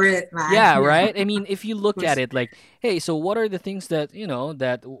push for it, man. Yeah, right? I mean, if you look at it like, hey, so what are the things that,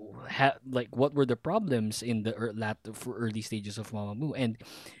 like what were the problems in the for early stages of Mamamoo? And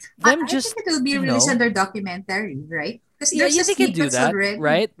them I think it will be released under documentary, right? Because yeah, they can do that, already.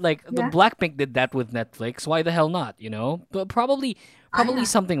 right? Like the Blackpink did that with Netflix. Why the hell not? But probably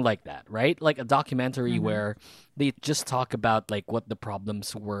something like that, right? Like a documentary where they just talk about like what the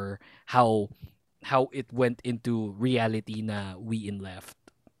problems were, how it went into reality na we in left,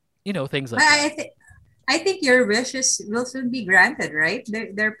 things like that. I think your wishes will soon be granted, right?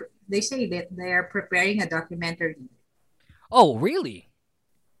 They say that they are preparing a documentary. Oh, really?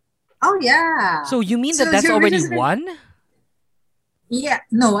 Oh, yeah. So you mean that's already won? Yeah.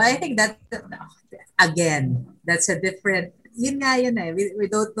 No, I think that, again, that's a different... Yun nga. We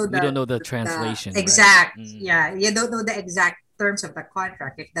don't know we don't know the translation. Exact. Right? Yeah. You don't know the exact terms of the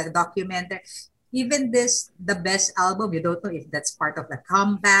contract. If the documentary... Even the best album, you don't know if that's part of the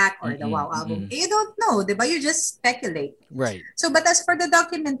comeback or the Wow album. You don't know, diba? You just speculate. Right. So, but as for the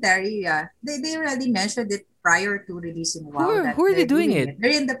documentary, they already mentioned it prior to releasing Wow. Who are they doing it?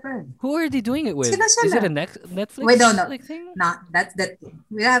 They're in the firm. Who are they doing it with? Sila. Is it a Netflix? We don't know. Like thing? Not that's that.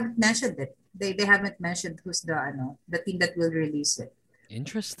 We haven't mentioned it. They haven't mentioned who's the team that will release it.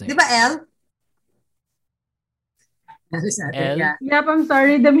 Interesting. Diba, Elle? Elle? Yeah. Yep, I'm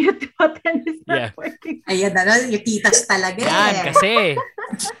sorry. The mute button is not working. Ayan yung titas talaga Yan, kasi.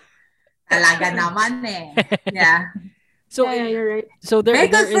 Talaga naman eh. Yeah. So, yeah, you're right. So there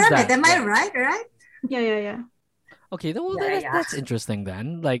is that. Am I right? Yeah. Okay, well, that's interesting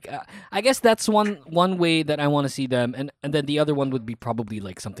then. Like, I guess that's one way that I want to see them, and then the other one would be probably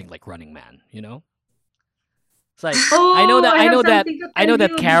like something like Running Man, It's like I know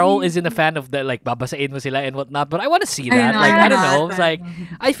that Carol isn't a fan of the like babasain mo sila and whatnot, but I want to see that. I don't know. It's like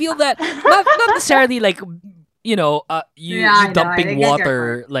I feel that not necessarily like you dumping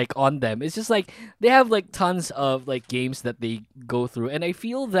water like on them. It's just like they have like tons of like games that they go through, and I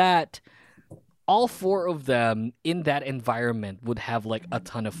feel that all four of them in that environment would have like a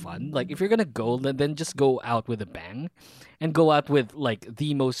ton of fun. Like if you're gonna go, then just go out with a bang, and go out with like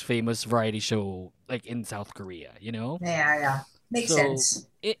the most famous variety show like in South Korea. Yeah. Makes sense.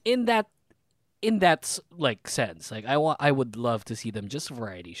 In that like sense, like I would love to see them just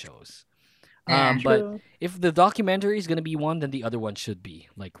variety shows. But if the documentary is gonna be one, then the other one should be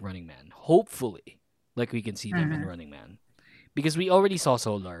like Running Man. Hopefully, like we can see them in Running Man, because we already saw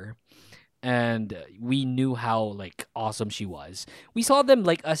Solar. And we knew how like awesome she was. We saw them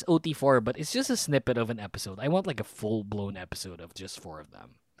like as OT4, but it's just a snippet of an episode. I want like a full blown episode of just four of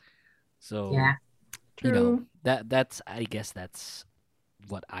them. So that's I guess that's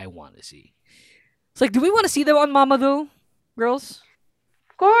what I want to see. It's like, do we want to see them on Mama though, girls?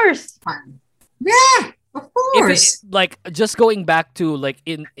 Of course. Yeah, of course. Like just going back to like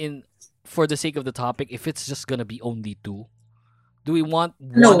in for the sake of the topic, if it's just gonna be only two, do we want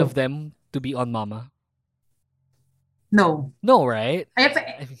one of them to be on Mama? No, right?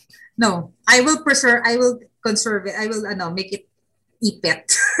 No, I will conserve it. I will make it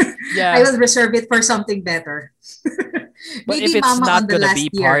ipet. Yeah. I will reserve it for something better. But Maybe if it's Mama not on the gonna last be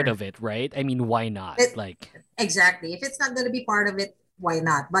year. part of it, right? I mean, why not? Exactly. If it's not gonna be part of it, why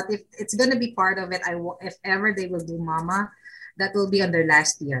not? But if it's gonna be part of it, if ever they will do Mama, that will be on their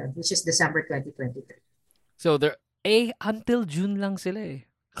last year, which is December 2023. So they're until June lang sila eh.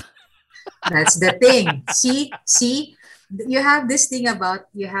 That's the thing. See, you have this thing about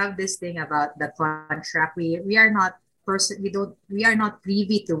the contract. We are not we are not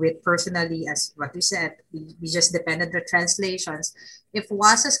privy to it personally, as what you said. We just depend on the translations. If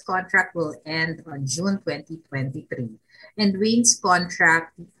Wasa's contract will end on June 2023 and Wayne's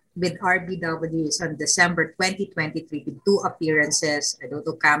contract with RBW is on December 2023 with 2 appearances, I don't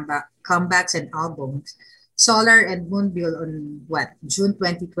know, comebacks and albums, Solar and Moonbill on June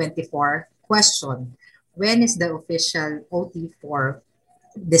 2024. Question: when is the official OT for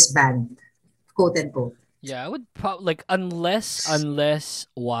this band? Quote unquote. Yeah, I would probably unless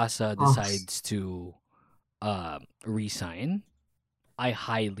Wasa decides to resign, I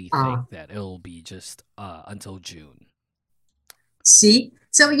highly think that it'll be just until June. See?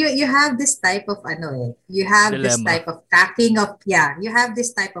 So you have this type of you have Dilemma. this type of packing of you have this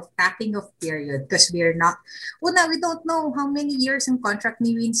type of packing of period because we don't know how many years ang contract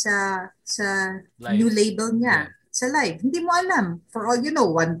ni Win sa new label niya sa live. Hindi mo alam. For all you know,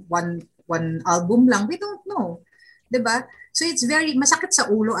 one album lang, we don't know. 'Di ba? So it's very masakit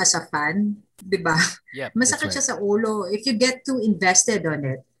sa ulo as a fan, 'di ba? Yep, masakit siya sa ulo if you get too invested on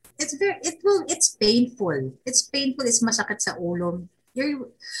it. It's painful. It's masakit sa ulo.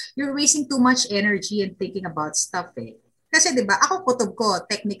 You're wasting too much energy and thinking about stuff eh. Kasi 'di ba, ako kutob ko,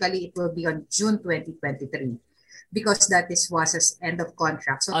 technically it will be on June 2023 because that is Wasa's end of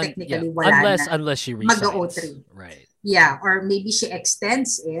contract. So technically wala unless she resigns. Mag-O3. Right. Yeah, or maybe she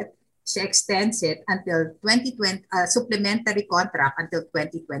extends it until 2020 supplementary contract until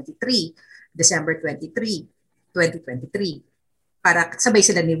 2023, December 2023 para sabay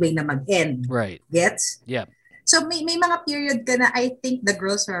sila ni Wayne na mag-end. Right. Gets? Yeah. So may mga period ka na I think the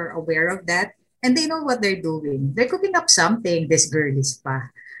girls are aware of that and they know what they're doing. They're cooking up something, this girlies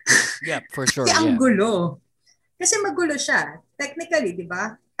pa. Yeah, for sure. Kasi ang gulo. Kasi magulo siya. Technically, di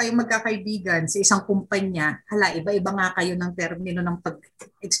ba? Kayong magkakaibigan sa isang kumpanya, iba-iba nga kayo ng termino ng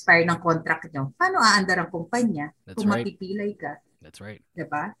pag-expire ng contract nyo. Paano aandar ang kumpanya kung mapipilay ka? That's right. Di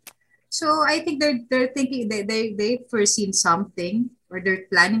ba? So I think they're thinking they've foreseen something or they're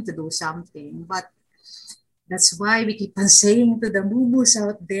planning to do something, but that's why we keep on saying to the mumus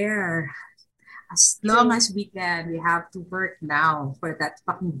out there, as long as we can, we have to work now for that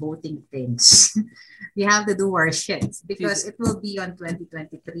fucking voting things. We have to do our shit because it will be on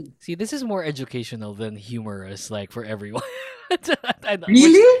 2023. See, this is more educational than humorous, for everyone.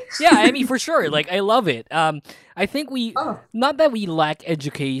 Really? Yeah, I mean, for sure. I love it. I think not that we lack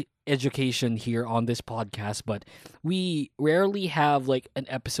education here on this podcast, but we rarely have an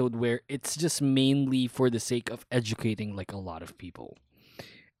episode where it's just mainly for the sake of educating a lot of people.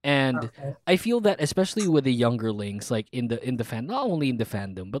 And I feel that especially with the younger links, in the fan, not only in the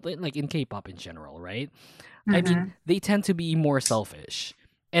fandom, but in K-pop in general, right? Mm-hmm. I mean, they tend to be more selfish,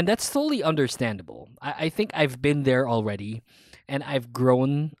 and that's totally understandable. I think I've been there already, and I've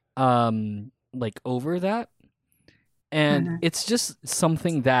grown over that, and it's just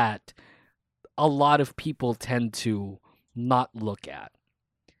something that a lot of people tend to not look at.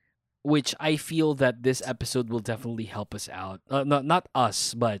 Which I feel that this episode will definitely help us out. Not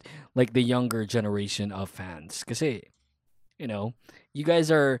us, but the younger generation of fans. Kasi, you guys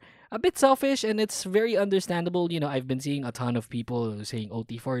are a bit selfish and it's very understandable. I've been seeing a ton of people saying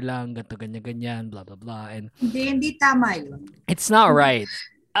OT4 lang, ganto ganyan, blah, blah, blah. And hindi tama yun. It's not right.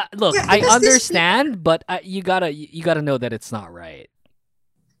 Look, Yeah, I because understand, but you gotta know that it's not right.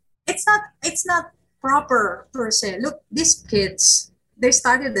 It's not proper per se. Look, these kids, they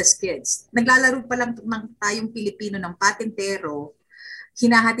started as kids. Naglalaro pa lang tayong Pilipino ng patintero.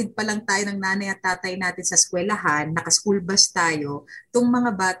 Hinahatid pa lang tayo ng nanay at tatay natin sa eskwelahan. Naka-school bus tayo. Itong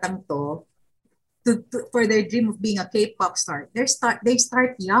mga batang to for their dream of being a K-pop star, they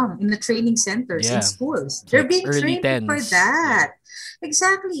start young in the training centers in schools. They're being trained for that. Yeah.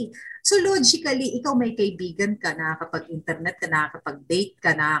 Exactly. So logically, ikaw may kaibigan ka, nakakapag-internet ka, nakakapag-date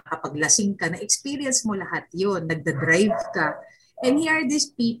ka, nakakapaglasing ka, na-experience mo lahat yun, nagda-drive ka. And here are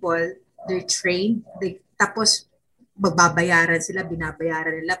these people, they're trained, tapos binabayaran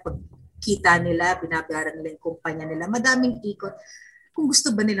nila, pag kita nila, binabayaran nila yung kumpanya nila, madaming ikot. Kung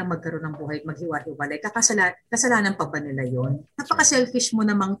gusto ba nilang magkaroon ng buhay, maghiwa-hiwalay, kasalanan pa ba nila yon? Napaka-selfish mo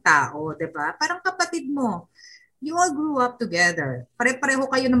namang tao, di ba? Parang kapatid mo. you all grew up together. Pare-pareho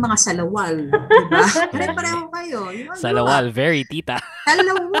kayo ng mga salawal, di ba? Pare-pareho kayo. Salawal, very tita.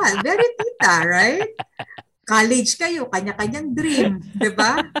 Salawal, very tita, right? College kayo, kanya-kanyang dream, di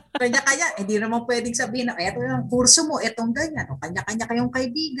ba? Kanya-kanya, hindi naman pwedeng sabihin na, eto yung kurso mo, etong ganyan, o kanya-kanya kayong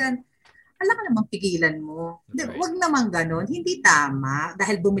kaibigan. Alam ka namang pigilan mo. Right. Huwag naman ganun. Hindi tama.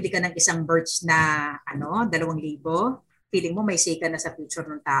 Dahil bumili ka ng isang birch na 2,000, feeling mo may say ka na sa future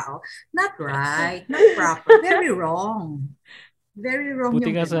ng tao. Not right. Not proper. Very wrong. Very wrong.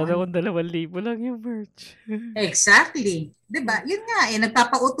 Buti nga sana kung 2,000 lang yung birch. Exactly. Diba? Yun nga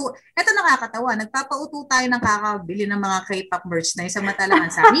nagpapauto. Ito nakakatawa. Nagpapauto tayo ng kakabili ng mga K-pop merch na samantalang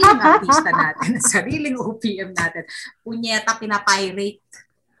ang sariling artista natin, ang sariling OPM natin. Punyeta, pinapirate.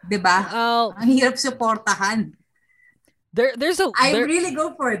 Diba? Ang hirap suportahan. I really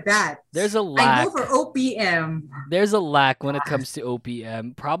go for that. There's a lack. I go for OPM. There's a lack when it comes to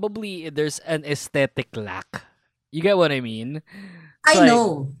OPM. Probably there's an aesthetic lack. You get what I mean? I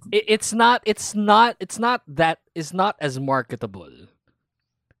know. It's not as marketable.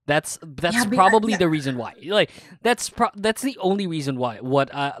 That's probably the reason why. Like that's the only reason why.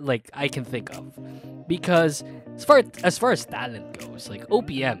 What I can think of, because as far as talent goes, like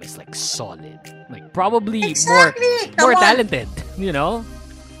OPM is like solid, like probably more talented, you know.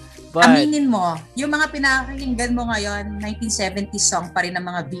 But aminin mo, yung mga pinakinggan mo ngayon, 1970s song pa rin ng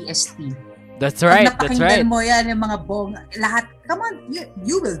mga VST. That's right. Pag napakinggan mo yan, yung mga bong, lahat, come on,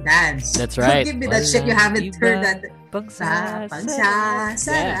 you will dance. That's right. Don't give me that shit you haven't heard that. Pagsasarap.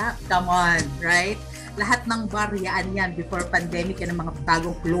 Yeah. Come on, right? Lahat ng baryaan yan before pandemic, yan ang mga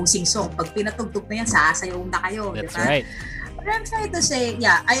bagong closing song. Pag pinatugtog na yan, sasayaw na kayo. That's diba? right. But I'm trying to say,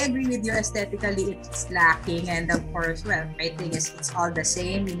 yeah, I agree with you aesthetically, it's lacking. And of course, well, my thing is, it's all the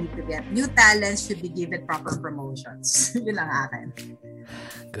same. We need to get new talents, should be given proper promotions. Yun lang akin.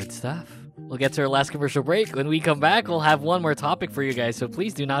 Good stuff. We'll get to our last commercial break. When we come back, we'll have one more topic for you guys, so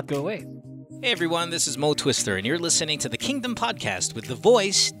please do not go away. Hey everyone, this is Mo Twister, and you're listening to the Kingdom Podcast with the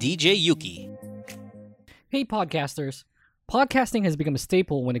voice, DJ Yuki. Hey podcasters. Podcasting has become a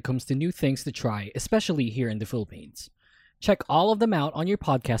staple when it comes to new things to try, especially here in the Philippines. Check all of them out on your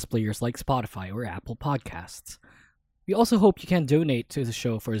podcast players like Spotify or Apple Podcasts. We also hope you can donate to the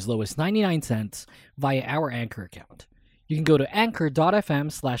show for as low as 99 cents via our Anchor account. You can go to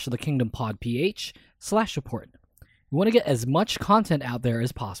anchor.fm/thekingdompodph/support. We want to get as much content out there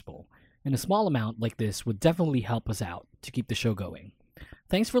as possible, and a small amount like this would definitely help us out to keep the show going.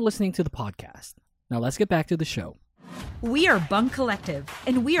 Thanks for listening to the podcast. Now let's get back to the show. We are Bunk Collective,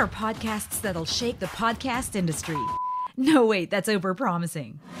 and we are podcasts that'll shake the podcast industry. No, wait, that's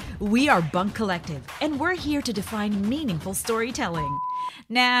overpromising. We are Bunk Collective, and we're here to define meaningful storytelling.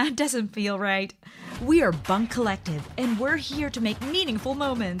 Nah, doesn't feel right. We are Bunk Collective, and we're here to make meaningful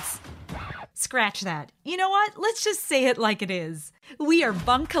moments. Scratch that. You know what? Let's just say it like it is. We are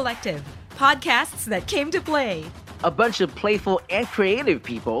Bunk Collective, podcasts that came to play. A bunch of playful and creative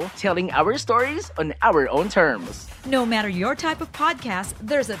people telling our stories on our own terms. No matter your type of podcast,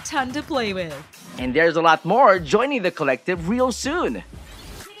 there's a ton to play with. And there's a lot more joining the collective real soon.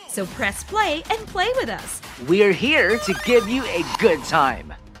 So press play and play with us. We're here to give you a good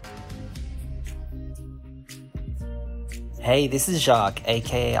time. Hey, this is Jacques,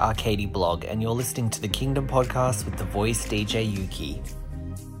 aka Arcady Blog, and you're listening to the Kingdom Podcast with the voice DJ Yuki.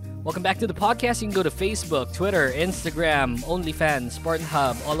 Welcome back to the podcast. You can go to Facebook, Twitter, Instagram, OnlyFans, Spartan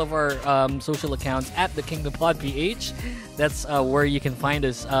Hub, all of our social accounts at the Kingdom Pod PH. That's where you can find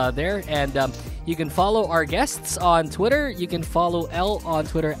us there. And you can follow our guests on Twitter. You can follow Elle on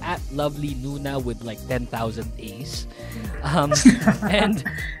Twitter at Lovely Nuna with like 10,000 A's. And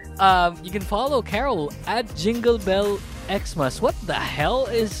you can follow Carol at Jingle Bell Xmas. What the hell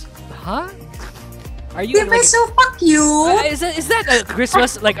is... Huh? Are you so fuck you? Is that a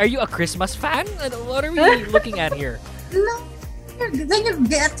Christmas? Like, are you a Christmas fan? What are we looking at here? No. When you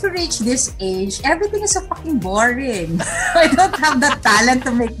get to reach this age, everything is so fucking boring. I don't have the talent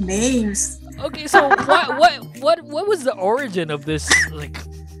to make names. Okay, so what was the origin of this? Like,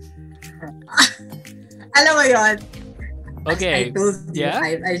 alam mo yun? Okay. I told you, yeah.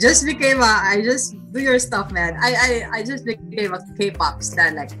 I just became I just do your stuff, man. I just became a K-pop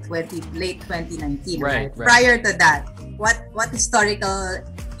star like late 2019. Right. Prior to that, what historical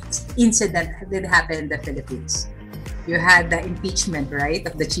incident did happen in the Philippines? You had the impeachment, right,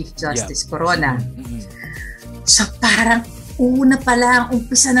 of the Chief Justice Corona. Mm-hmm. So parang una pa lang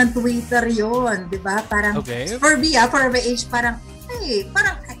umpisa ng Twitter yon, di ba? Parang for me, for my age, parang hey,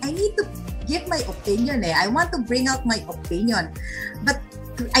 parang I need to give my opinion. I want to bring out my opinion. But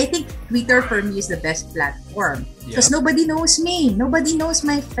I think Twitter for me is the best platform because nobody knows me. Nobody knows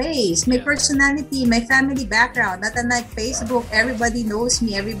my face, my personality, my family background. Not unlike Facebook, everybody knows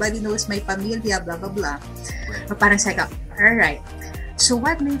me. Everybody knows my pamilya, blah, blah, blah. So parang say ka, alright. So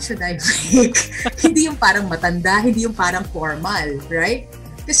what name should I make? Hindi yung parang matanda, hindi yung parang formal, right?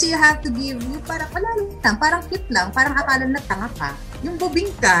 Kasi you have to give, yung parang wala lang, parang cute lang, parang akala na tanga ka. Yung bubing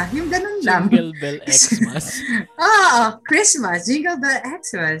ka, yung ganun lang. Jingle Bell Xmas. Christmas, Jingle Bell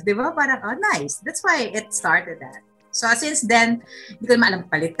Xmas. Di ba? Parang, nice. That's why it started that. So since then, hindi ko naman alam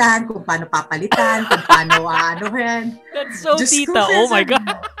palitan, kung paano papalitan, kung paano yan. That's so Just Tita, oh my God.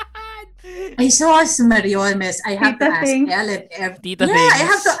 I saw Mariones. I have to ask Elle and Tita I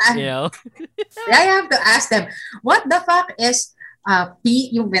have to ask. I have to ask them. What the fuck is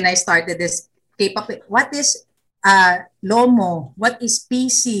when I started this K-pop? What is Lomo? What is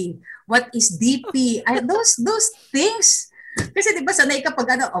PC? What is DP? Those things. Kasi diba sanay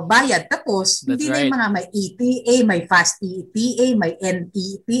kapag bayad tapos That's hindi right. na yung mga may ETA, may fast ETA, may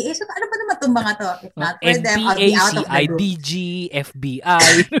NETA. So ano ba naman itong mga to? If not for them, I'll be out of the loop. CIDG,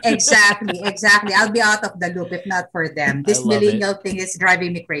 FBI. Exactly. I'll be out of the loop if not for them. This millennial thing is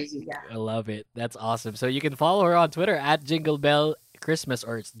driving me crazy. Yeah. I love it. That's awesome. So you can follow her on Twitter at Jingle Bell Christmas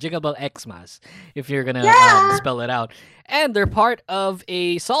or it's Jingle Bell Xmas if you're gonna spell it out. And they're part of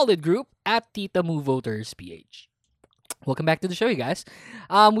a solid group at Tita Move Voters PH. Welcome back to the show, you guys.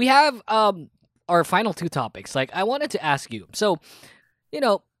 We have our final two topics. Like, I wanted to ask you. So,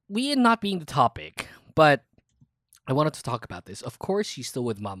 we not being the topic, but I wanted to talk about this. Of course, she's still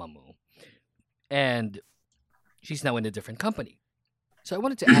with Mamamoo. And she's now in a different company. So I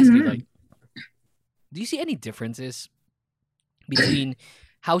wanted to ask you, like, do you see any differences between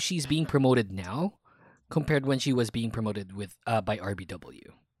how she's being promoted now compared when she was being promoted with by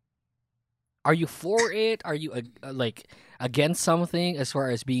RBW? Are you for it? Are you like against something as far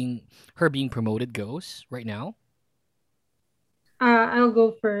as her being promoted goes right now? I'll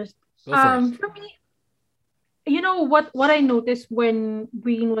go first. For me, you know what I noticed when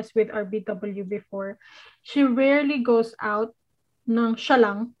Ween was with RBW before, she rarely goes out ng siya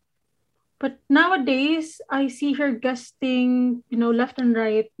lang. But nowadays, I see her guesting, left and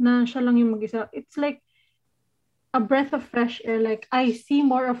right, na siya lang yung mag-isa. It's like a breath of fresh air. Like, I see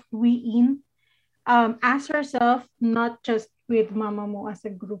more of Ween as herself, not just with Mamamoo as a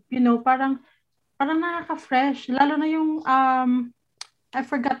group. Parang nakaka-fresh. Lalo na yung, I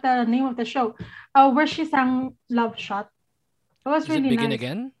forgot the name of the show, where she sang Love Shot. It was really nice. Begin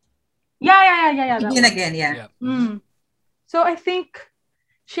Again? Yeah. Begin Again, yeah. So I think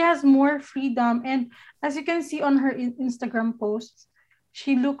she has more freedom. And as you can see on her Instagram posts,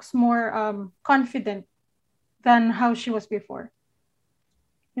 she looks more confident than how she was before.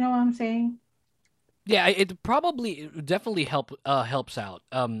 You know what I'm saying? Yeah, it definitely helps out.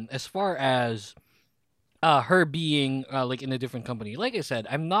 As far as her being like in a different company. Like I said,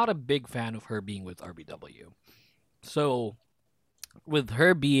 I'm not a big fan of her being with RBW. So with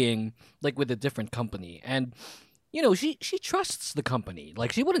her being like with a different company, and she trusts the company.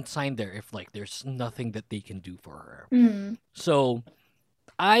 Like she wouldn't sign there if like there's nothing that they can do for her. Mm. So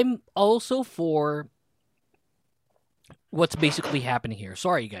I'm also for what's basically happening here.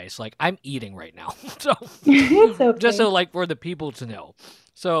 Sorry guys, like I'm eating right now. So It's okay. just so like for the people to know.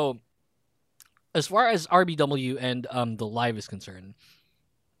 So as far as RBW and the live is concerned,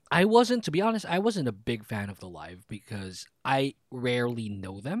 to be honest, I wasn't a big fan of the live because I rarely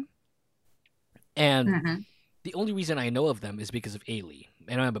know them. And the only reason I know of them is because of Ailey.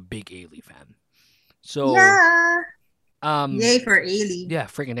 And I'm a big Ailey fan. So yay for Ailey. Yeah,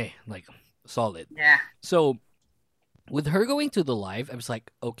 freaking A. Like solid. Yeah. So with her going to the live, I was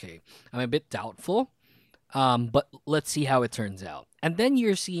like, okay, I'm a bit doubtful. But let's see how it turns out. And then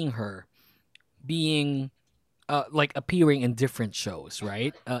you're seeing her being like appearing in different shows,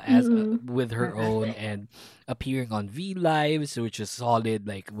 right? As with her own and appearing on V Lives, which is solid,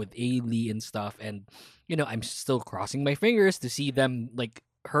 like with Ailey and stuff. And I'm still crossing my fingers to see them like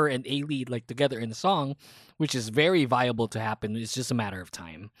her and Ailey like together in a song, which is very viable to happen. It's just a matter of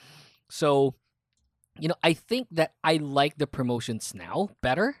time. So, I think that I like the promotions now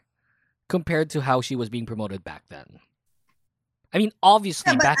better compared to how she was being promoted back then. I mean,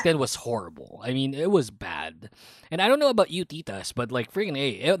 obviously, back then was horrible. I mean, it was bad. And I don't know about you, Titas, but like, freaking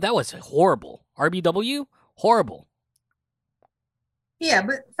A, that was horrible. RBW, horrible. Yeah,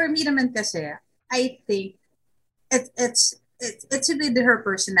 but for me naman kasi, I think it's with her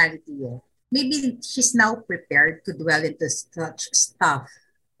personality. Maybe she's now prepared to dwell into such stuff.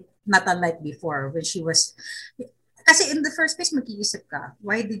 Not unlike before when she was... Kasi in the first place, mag-iisip ka,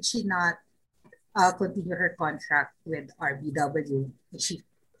 why did she not continue her contract with RBW.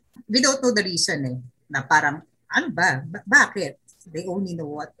 We don't know the reason na parang, ano ba? Bakit? They only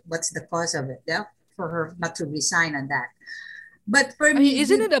know what's the cause of it. Yeah? For her not to resign on that. But for me,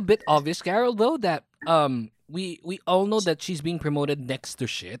 isn't it a bit obvious, Carol, though, that we all know that she's being promoted next to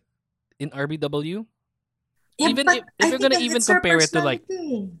shit in RBW? Yeah, even if we're gonna even compare it to like,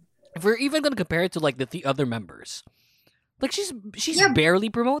 if we're even gonna compare it to like the other members, like she's barely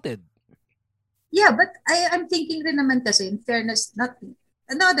promoted. Yeah, but I'm thinking rin naman kasi, in fairness, not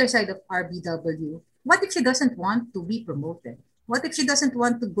another side of RBW. What if she doesn't want to be promoted? What if she doesn't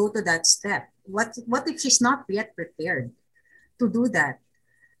want to go to that step? What if she's not yet prepared to do that?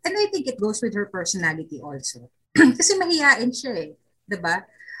 And I think it goes with her personality also. Kasi mahihain siya diba?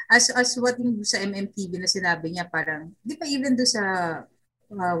 As what yung sa MMTV na sinabi niya, parang, di ba even do sa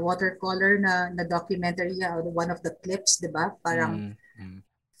watercolor na documentary niya, or one of the clips, di ba? Parang,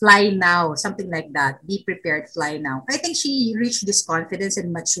 fly now, something like that. Be prepared, fly now. I think she reached this confidence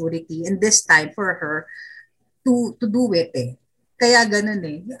and maturity and this time for her to do it Kaya ganun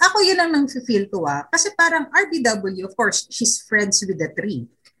Ako yun ang nang-feel ko Kasi parang RBW, of course, she's friends with the three.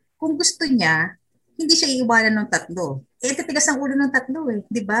 Kung gusto niya, hindi siya iiwanan ng tatlo. Titigas ang ulo ng tatlo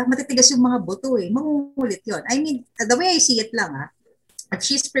di ba? Matitigas yung mga buto Mangungulit yun. I mean, the way I see it lang if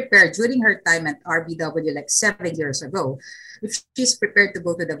she's prepared during her time at RBW like 7 years ago, if she's prepared to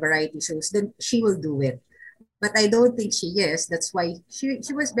go to the variety shows, then she will do it. But I don't think she is. That's why she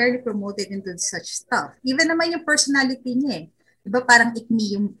was barely promoted into such stuff. Even naman yung personality niya Diba parang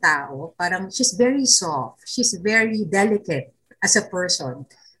ikmi yung tao? Parang she's very soft. She's very delicate as a person.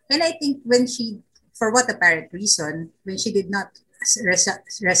 And I think when she, for what apparent reason, when she did not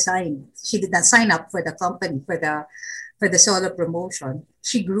resign, she did not sign up for the company, for the solo promotion,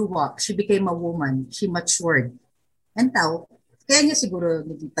 she grew up. She became a woman. She matured. And now, kaya niya siguro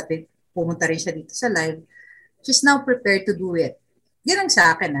pati pumunta rin siya dito sa live. She's now prepared to do it. Yun ang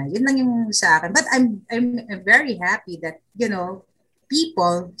sa akin Yun lang yung sa akin. But I'm very happy that,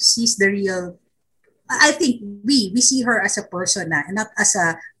 people sees the real, I think we see her as a person not as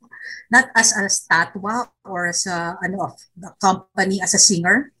a statwa or as a company, as a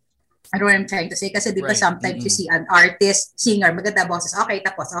singer. I know what I'm trying to say. Kasi di ba sometimes you see an artist, singer, maganda boses, okay,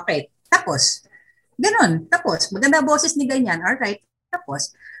 tapos. Ganon, tapos. Maganda boses ni ganyan, alright,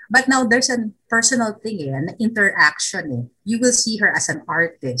 tapos. But now there's a personal thing an interaction You will see her as an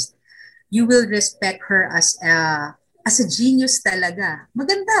artist. You will respect her as a genius talaga.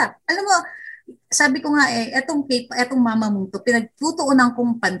 Maganda. Alam mo, sabi ko nga etong mama mong to, pinagtutuunan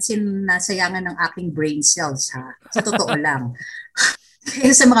kong pansin na sayangan ng aking brain cells Sa totoo lang.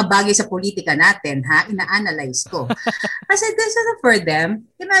 Kaya sa mga bagay sa politika natin ina-analyze ko. Kasi this is for them,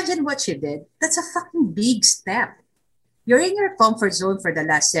 imagine what she did. That's a fucking big step. You're in your comfort zone for the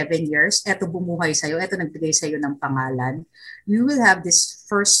last 7 years. Eto bumuhay sa'yo. Eto nagbigay sa'yo ng pangalan. You will have this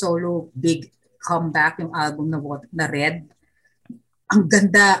first solo big comeback, yung album na Red. Ang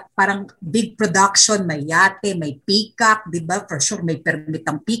ganda, parang big production, may yate, may peacock, di ba? For sure, may permit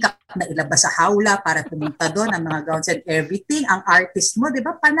ang peacock na ilabas sa hawla para pumunta doon, ang mga gowns and everything. Ang artist mo, di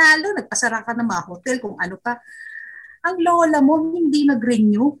ba? Panalo, nagpasara ka ng mga hotel, kung ano pa. Ang lola mo, hindi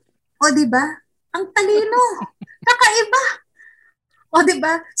nag-renew. O di ba? Ang talino. Kakaiba. O di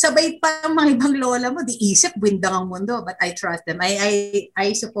ba? Sabay pa ang mga ibang lola mo, di isip, windang ang mundo. But I trust them. I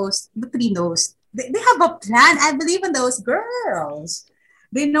suppose the three knows. They have a plan. I believe in those girls.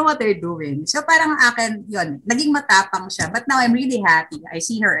 They know what they're doing. So parang akin, yun, naging matapang siya. But now I'm really happy. I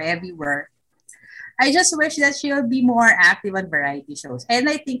see her everywhere. I just wish that she'll be more active on variety shows. And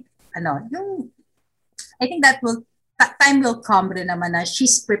I think, I think that time will come rin naman na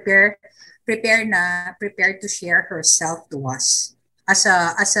she's prepared to share herself to us as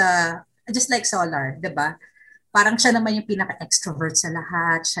a just like Solar, 'di ba? Parang siya naman yung pinaka-extrovert sa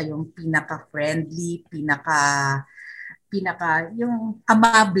lahat, siya yung pinaka-friendly, yung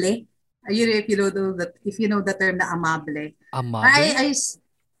amable. If you know the term na amable. Amable?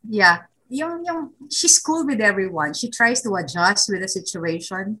 Yeah, yung she's cool with everyone. She tries to adjust with the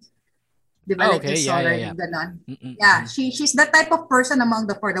situation. Di ba? Okay, yeah. Ganon. Yeah, she's that type of person among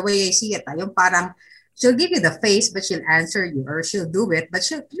the four, the way I see it. Yung parang, she'll give you the face, but she'll answer you, or she'll do it, but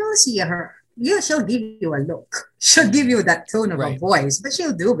you'll see her. She'll give you a look. She'll give you that tone of a voice, but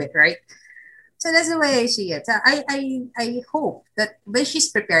she'll do it, right? So that's the way I see it. So I hope that when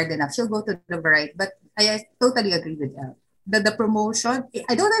she's prepared enough, she'll go to the variety. But I totally agree with Elle. The promotion,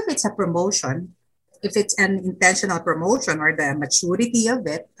 I don't know if it's a promotion, if it's an intentional promotion or the maturity of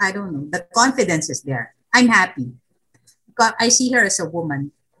it, I don't know. The confidence is there. I'm happy. I see her as a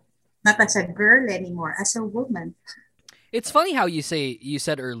woman, not as a girl anymore, as a woman. It's funny how you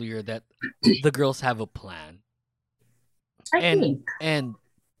said earlier that the girls have a plan. I think. And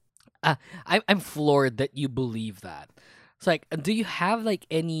I'm floored that you believe that. It's like, do you have like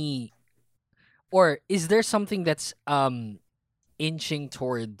any, or is there something that's inching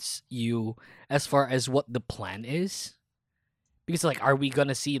towards you as far as what the plan is? Because like, are we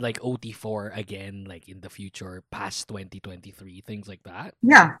gonna see like OT4 again, like in the future, past 2023, things like that?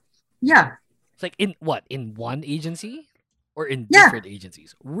 Yeah. It's like in one agency or in different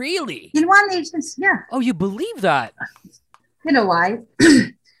agencies? Really? In one agency, yeah. Oh, you believe that? You know why?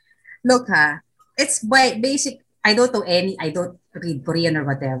 Look, it's basic. I don't read Korean or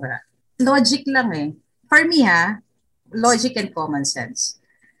whatever. Logic lang eh. For me, logic and common sense.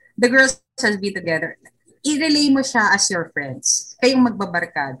 The girls has been together. I-relay mo siya as your friends. Kayong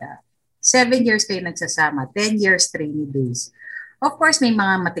magbabarkada. 7 years kayo nagsasama. 10 years training days. Of course, may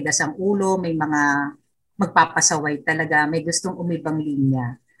mga matigas ang ulo, may mga magpapasaway talaga, may gustong umibang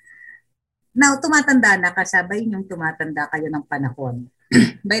linya. Now, tumatanda na kasabay yung tumatanda kayo ng panahon.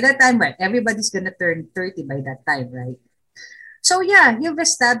 By that time, right, everybody's gonna turn 30 by that time, right? So yeah, you've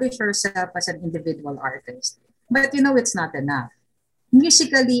established yourself as an individual artist. But you know it's not enough.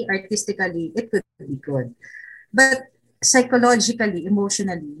 Musically, artistically, it could be good. But psychologically,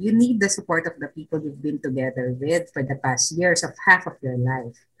 emotionally, you need the support of the people you've been together with for the past years of half of your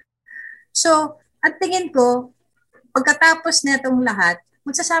life. So, at tingin ko, pagkatapos netong lahat,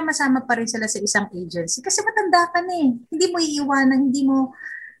 magsasama-sama pa rin sila sa isang agency kasi matanda ka na eh. Hindi mo iiwanan,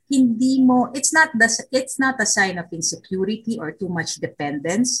 hindi mo, it's not a sign of insecurity or too much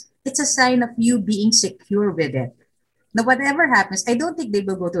dependence. It's a sign of you being secure with it. Now, whatever happens, I don't think they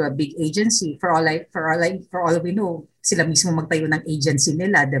will go to a big agency. For all we know, sila mismo magtayo ng agency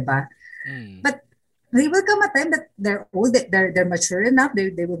nila, diba? But they will come a time that they're old, they're mature enough,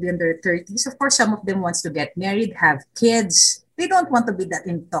 they will be in their 30s. Of course, some of them wants to get married, have kids. They don't want to be that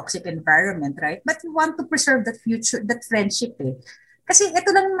in toxic environment, right? But you want to preserve that future, that friendship eh. Kasi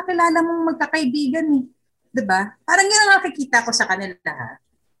ito lang nakilala mong magkakaibigan eh. Diba? Parang yun ang nakikita ko sa kanila ha.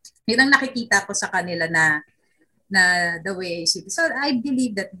 Yun ang nakikita ko sa kanila na the way I see it. So I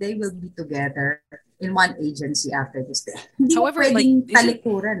believe that they will be together in one agency after this day. Hindi However, mo pwedeng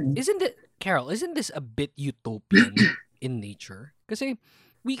talikuran eh. Isn't this a bit utopian in nature? Kasi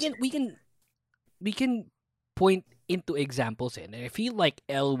we can point into examples and I feel like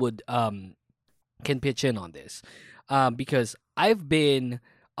Elle would can pitch in on this. Because I've been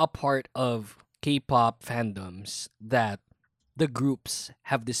a part of K-pop fandoms that the groups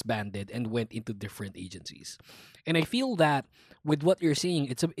have disbanded and went into different agencies. And I feel that with what you're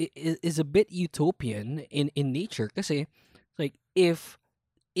saying, it is a bit utopian in nature. Kasi like if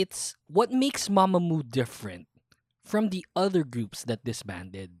it's what makes Mamamoo different from the other groups that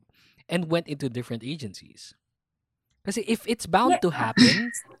disbanded and went into different agencies. Kasi if it's bound to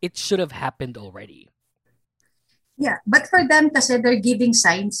happen, it should have happened already. Yeah, but for them kasi they're giving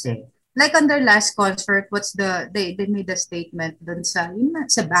signs eh. Like on their last concert, they made a statement dun sa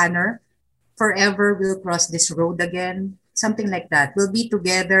banner, forever we'll cross this road again. Something like that. We'll be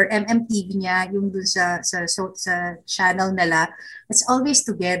together. MMTV niya, yung dun sa channel nila, it's always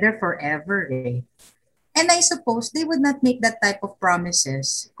together forever eh. And I suppose they would not make that type of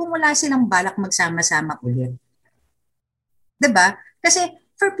promises kung wala silang balak magsama-sama ulit. Diba? Kasi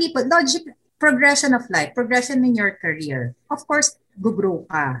for people, progression of life, progression in your career. Of course, gugrow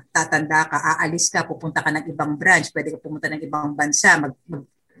ka, tatanda ka, aalis ka, pupunta ka ng ibang branch, pwede ka pumunta ng ibang bansa,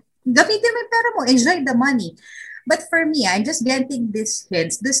 gamitin mo yung pera mo, enjoy the money. But for me, I'm just getting these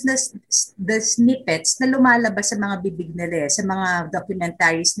hints, the snippets na lumalabas sa mga bibig nila, sa mga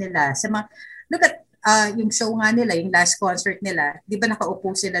documentaries nila, look at yung show nga nila, yung last concert nila, di ba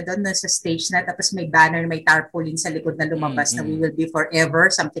nakaupo sila doon sa stage na tapos may banner, may tarpaulin sa likod na lumabas na we will be forever,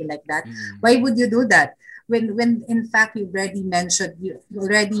 something like that. Why would you do that? When in fact you already mentioned, you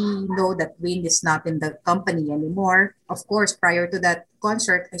already know that Wayne is not in the company anymore. Of course, prior to that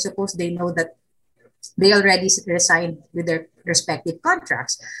concert, I suppose they know that they already resigned with their respective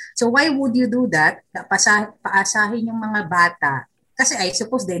contracts. So why would you do that? Paasahin yung mga bata. Kasi I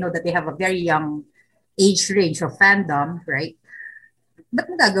suppose they know that they have a very young age range of fandom, right? Ba't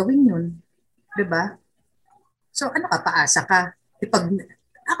mo gagawin yun? Diba? So ano ka, paasa ka?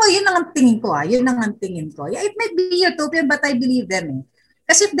 Ako, yun ang tingin ko. Yun ang tingin ko. Yeah, it might be utopian, but I believe them eh.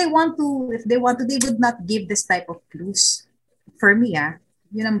 Kasi if they want to, they would not give this type of clues. For me,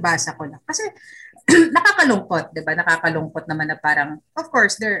 yun ang basa ko na. Kasi nakakalungkot, diba? Nakakalungkot naman na parang, of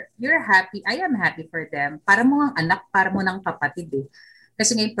course, you're happy. I am happy for them. Para mo ang anak, para mo ng kapatid eh.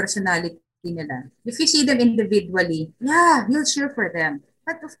 Kasi ngayon personality nila. If you see them individually, yeah, you'll cheer for them.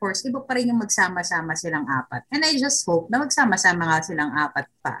 But of course, iba pa rin yung magsama-sama silang apat. And I just hope na magsama-sama nga silang apat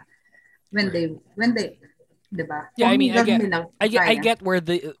pa. When they, diba? Yeah, I mean, I Kaya. get where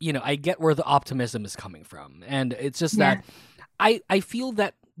I get where the optimism is coming from, and it's just that I feel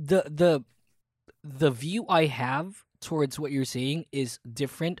that the view I have towards what you're saying is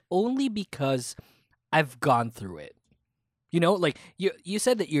different only because I've gone through it. You know, like you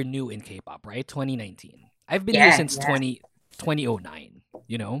said that you're new in K-pop, right? 2019. I've been here since 2009.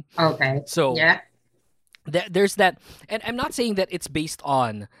 You know. Okay. So there's that, and I'm not saying that it's based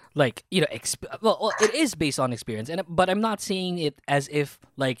on like well, it is based on experience, but I'm not saying it as if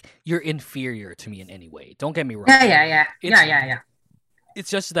like you're inferior to me in any way. Don't get me wrong. Yeah.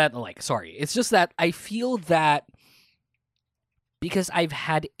 It's just that it's just that I feel that because I've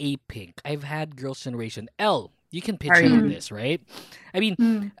had A-Pink, I've had Girls' Generation, Elle. You can picture this, right? I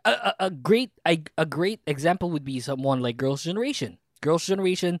mean, a great example would be someone like Girls' Generation. Girls'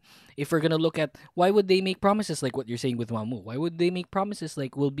 Generation, if we're gonna look at why would they make promises like what you're saying with Mamu? Why would they make promises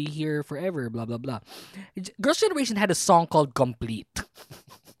like we'll be here forever, blah blah blah? Girls' Generation had a song called Complete.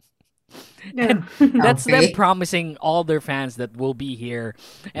 And that's them promising all their fans that we'll be here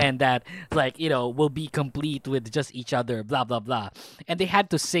and that we'll be complete with just each other, blah blah blah. And they had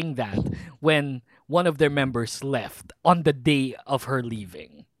to sing that when one of their members left on the day of her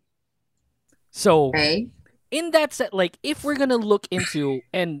leaving. So in that set, like if we're gonna look into,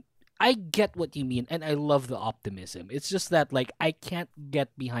 and I get what you mean and I love the optimism. It's just that like I can't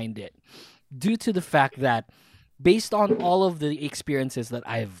get behind it due to the fact that based on all of the experiences that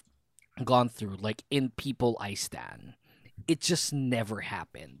I've gone through, like in people I stan, it just never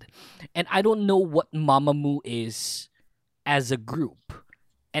happened. And I don't know what Mamamoo is as a group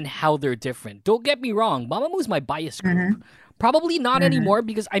and how they're different. Don't get me wrong, Mamamoo is my bias group. Probably not anymore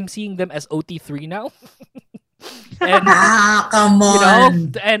because I'm seeing them as OT3 now. And come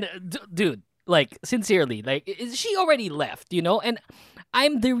on. Dude, like sincerely, like she already left, and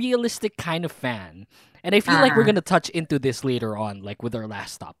I'm the realistic kind of fan. And I feel like we're gonna touch into this later on, like with our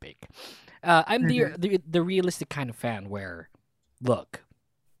last topic. I'm the realistic kind of fan where, look,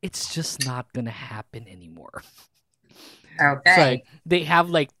 it's just not gonna happen anymore. Okay. So, like, they have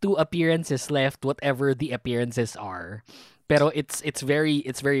like 2 appearances left, whatever the appearances are. Pero it's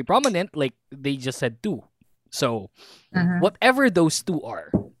very prominent. Like they just said 2. So whatever those 2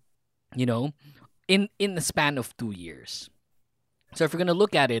 are, in the span of 2 years. So if we're gonna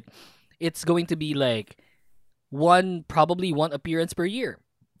look at it, it's going to be like probably one appearance per year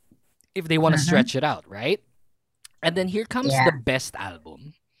if they want to stretch it out, right? And then here comes the best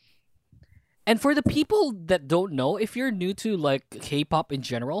album. And for the people that don't know, if you're new to like K-pop in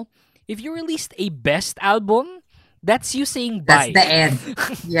general, if you released a best album, that's you saying bye. That's the end.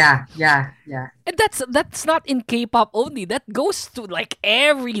 Yeah. And that's not in K-pop only. That goes to like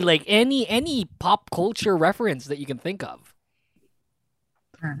any pop culture reference that you can think of.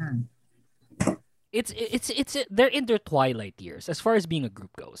 It's they're in their twilight years as far as being a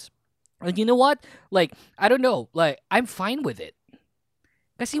group goes. And you know what? Like, I don't know. Like, I'm fine with it.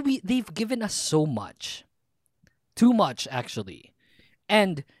 Kasi they've given us so much. Too much, actually.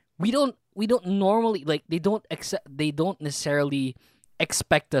 And we don't normally, like, they don't necessarily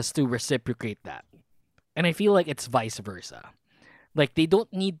expect us to reciprocate that. And I feel like it's vice versa. Like, they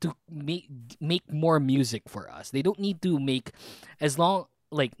don't need to make more music for us. They don't need to make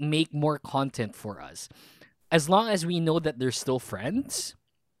more content for us. As long as we know that they're still friends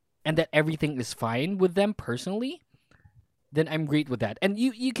and that everything is fine with them personally, then I'm great with that. And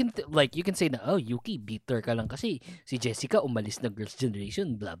you can say na, oh, Yuki, bitter ka lang kasi si Jessica umalis na Girls'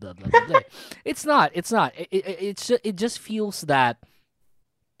 Generation, blah blah blah blah. It's not. It just feels that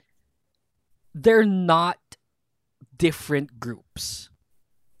they're not different groups.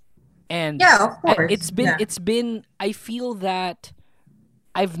 And of course. It's been I feel that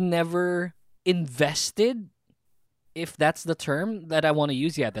I've never invested, if that's the term that I want to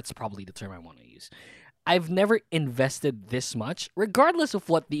use. Yeah, that's probably the term I want to use. I've never invested this much, regardless of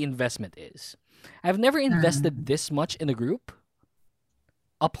what the investment is. I've never invested this much in a group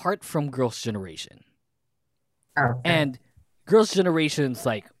apart from Girls' Generation. Okay. And Girls' Generation's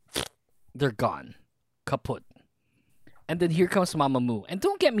like, they're gone. Kaput. And then here comes Mamamoo. And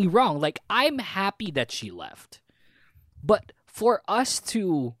don't get me wrong, like, I'm happy that she left. But for us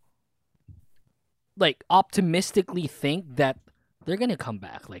to, like, optimistically think that they're gonna come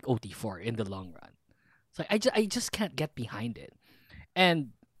back, like OT4 in the long run, it's like I just can't get behind it. And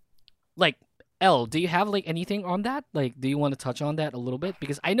like, Elle, do you have like anything on that? Like, do you want to touch on that a little bit?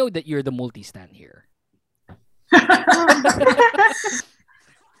 Because I know that you're the multi-stan here.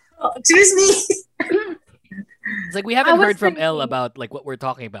 Excuse me. It's like we haven't heard from Elle about like what we're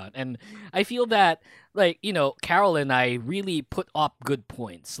talking about, and I feel that like Carol and I really put up good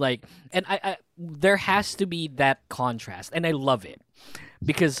points. Like, and I there has to be that contrast, and I love it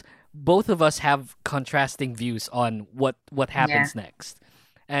because both of us have contrasting views on what happens next,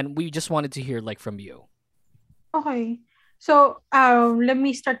 and we just wanted to hear like from you. Okay, so let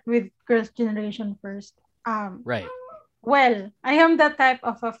me start with Girls' Generation first. Right. Well, I am that type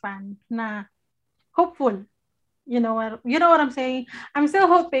of a fan na hopeful. You know what I'm saying? I'm still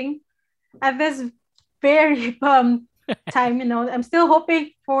hoping at this very time, I'm still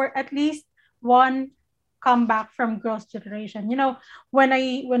hoping for at least one comeback from Girls' Generation. When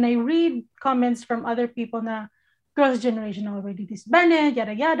I read comments from other people na Girls' Generation already disbanded,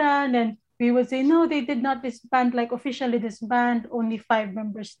 yada yada, and then we would say no, they did not disband, like officially disband. Only 5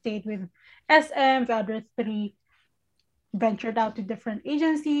 members stayed with SM, the other 3 ventured out to different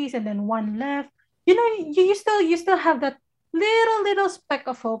agencies, and then 1 left. You still have that little speck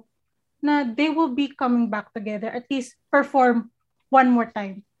of hope na they will be coming back together, at least perform one more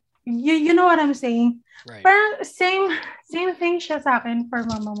time. You know what I'm saying? Right. Parang same thing siya sa akin for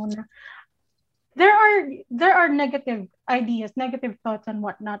Mama Mo na there are negative ideas, negative thoughts and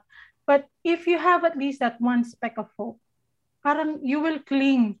whatnot. But if you have at least that one speck of hope, parang you will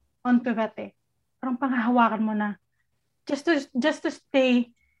cling onto that Parang panghahawakan mo na. Just to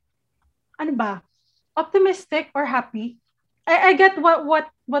stay, optimistic or happy. I get what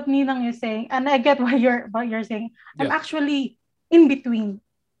Ninang is saying, and I get what you're saying. I'm actually in between.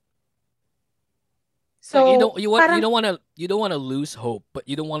 So like you don't want to lose hope, but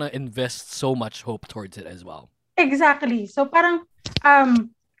you don't want to invest so much hope towards it as well. Exactly. So parang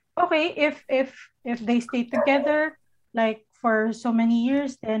okay, if they stay together like for so many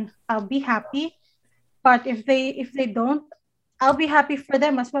years, then I'll be happy. But if they don't, I'll be happy for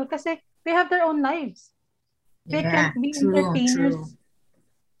them as well kasi they have their own lives. They can't be entertainers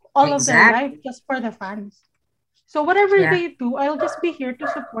all of their life just for the fans. So whatever they do, I'll just be here to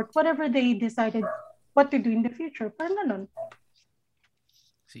support whatever they decided what to do in the future. Parang ganun.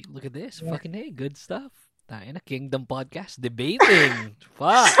 See, look at this. Fucking hey, good stuff. Tayo na Kingdom Podcast debating.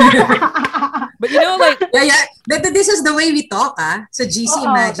 Fuck. But like... Yeah. This is the way we talk, So GC,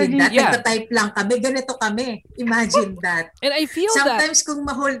 imagine that. Nagta-type lang kami. Ganito kami. Imagine that. And I feel sometimes kung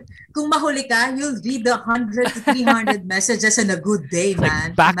mahuli ka, you'll read 100 to 300 messages in a good day,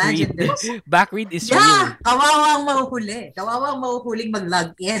 man. Imagine this. Backread is real. Kawawang mahuhuling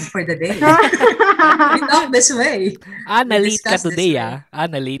mag-log in for the day. We talk this way. Na-late ka today,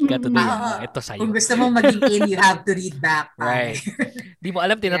 Na-late ka today, Ito sa'yo. Kung gusto mong maging in, you have to read back. Right. Di mo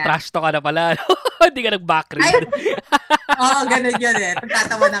alam, tinatrash to ka na pala. Hindi ka nag-backread. Ganun yun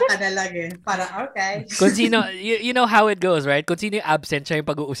Pagtatawanan ka na lang Para, okay. Kung sino, you know how it goes, right? Kung sino yung absent, siya yung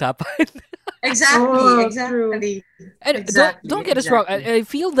pag-uusapan. Exactly. And don't get us wrong. I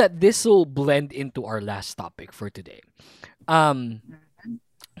feel that this will blend into our last topic for today.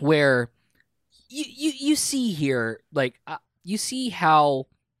 Where you see here, like, you see how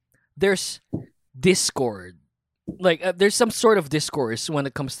there's discord. Like there's some sort of discourse when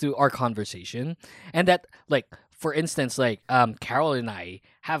it comes to our conversation, and that, like, for instance, like Carol and I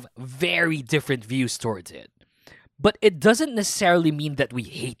have very different views towards it, but it doesn't necessarily mean that we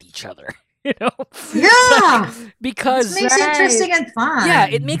hate each other. Because it makes it interesting and fun. Yeah,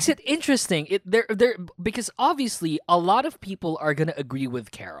 it makes it interesting. Because obviously a lot of people are gonna agree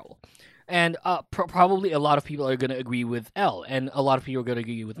with Carol, and probably a lot of people are gonna agree with Elle, and a lot of people are gonna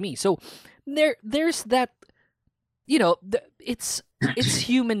agree with me. So there's that. It's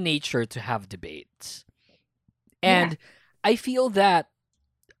human nature to have debates. And I feel that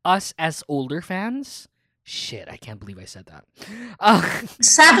us as older fans, shit, I can't believe I said that.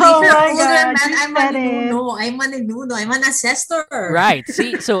 Exactly. I'm an ancestor. Right.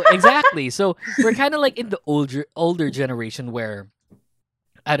 See, so exactly. So we're kind of like in the older generation where,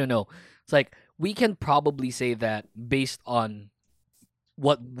 I don't know, it's like we can probably say that based on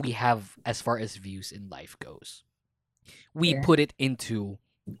what we have as far as views in life goes. We put it into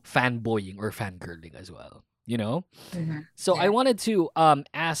fanboying or fangirling as well, So I wanted to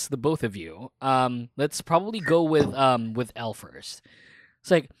ask the both of you. Let's probably go with Elle first.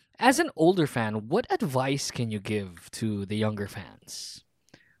 It's like, as an older fan, what advice can you give to the younger fans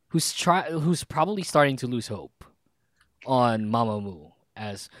who's probably starting to lose hope on Mamamoo,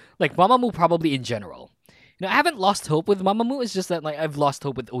 as like Mamamoo probably in general? I haven't lost hope with Mamamoo. It's just that, like, I've lost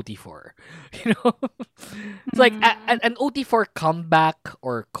hope with OT4. It's like an OT4 comeback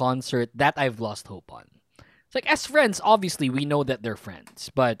or concert that I've lost hope on. It's like, as friends, obviously we know that they're friends,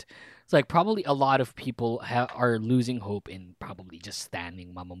 but it's like probably a lot of people are losing hope in probably just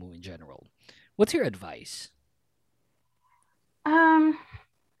standing Mamamoo in general. What's your advice? Um,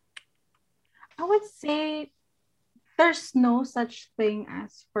 I would say there's no such thing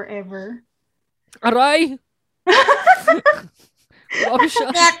as forever. Aray! Grabe siya.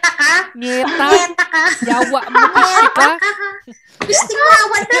 Ngeta ka? Ngeta. Ngeta ka? Yawa mo, pisti ka.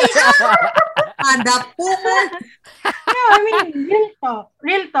 Pistingawan na yan! Ada po mo. No, I mean, real talk.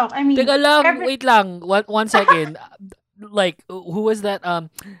 Real talk. I mean, Teka lang, wait lang. One second. Like, who was that?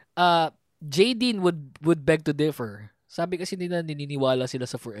 J. Dean would beg to differ. Sabi kasi nila naniniwala sila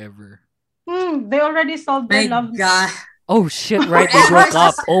sa forever. they already solved their love. God. Oh shit, right? They broke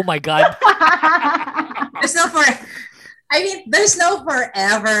up. Oh my God. There's no there's no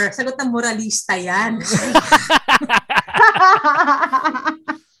forever. Sagot ng moralista yan.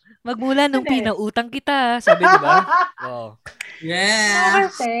 Magmula nung pinautang kita. Sabi diba? Oh. Yeah.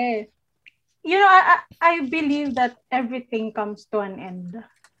 Kasi, I believe that everything comes to an end.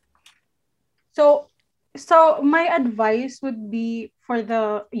 So my advice would be for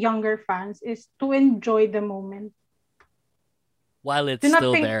the younger fans is to enjoy the moment. While it's Do not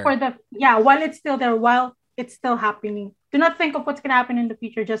still think there. while it's still there, while it's still happening. Do not think of what's going to happen in the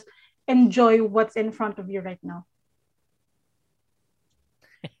future. Just enjoy what's in front of you right now.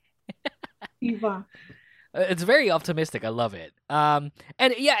 Eva. It's very optimistic. I love it. And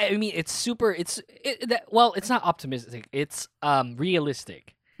yeah, I mean, it's super. It's not optimistic. It's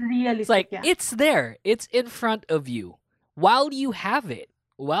realistic. Realistic. It's like yeah. it's there. It's in front of you while you have it.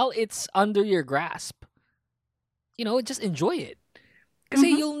 While it's under your grasp. Just enjoy it. Because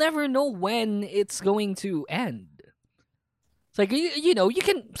you'll never know when it's going to end. It's like you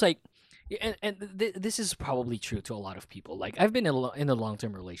can. It's like. And this is probably true to a lot of people. Like, I've been in a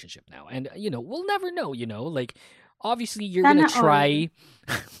long-term relationship now, and we'll never know. Like, obviously you're gonna try.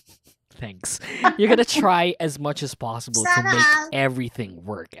 Thanks. You're gonna try as much as possible to make everything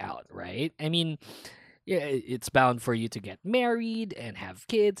work out, right? I mean, yeah, it's bound for you to get married and have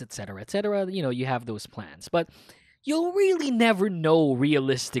kids, etc., etc. You have those plans, but you'll really never know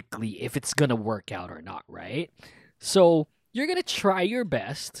realistically if it's gonna work out or not, right? So you're gonna try your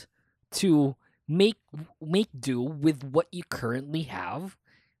best to make do with what you currently have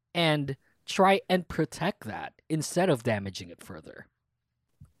and try and protect that instead of damaging it further.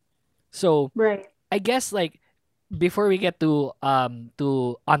 So right. I guess, like, before we get to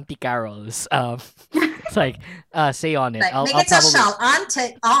Auntie Carol's it's like say on it. Like, I'll make it a shout. Aunt.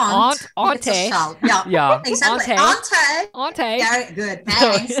 Make it a shout. Yeah. Exactly. Auntie. Yeah, good.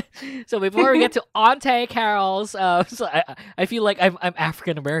 Thanks. So before we get to Auntie Carol's, so I feel like I'm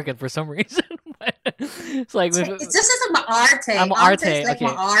African American for some reason. It's like it's just as maarte. I'm maarte. Like okay.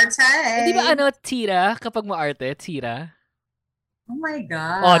 Maarte. Di ba Tita? Kapag maarte, Tita. Oh my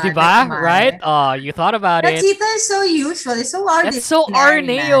God. Oh, diba? Right? Oh, you thought about it. Tita is so usual. It's so ordinary. That's so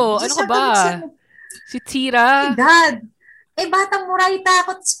Arneo. Ano ka ba? Si Tita. Oh my God. Batang Murayta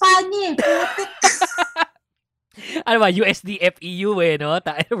ako sa Spanya. Putik. Ano ba? USDFEU no?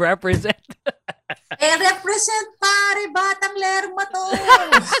 Represent. Represent pare. Batang Lerma to.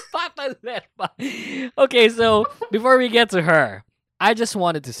 Batang Lerma. Okay, so before we get to her, I just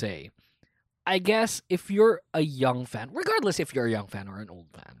wanted to say, I guess if you're a young fan, regardless if you're a young fan or an old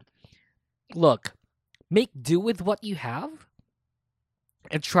fan, look, make do with what you have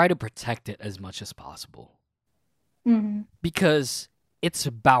and try to protect it as much as possible. Mm-hmm. Because it's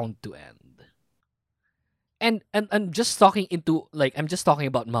bound to end. And I'm just talking about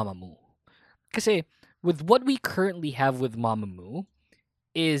Mamamoo. Kasi with what we currently have with Mamamoo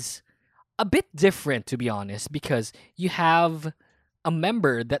is a bit different, to be honest, because you have a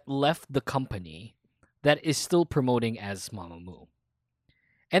member that left the company that is still promoting as Mamamoo.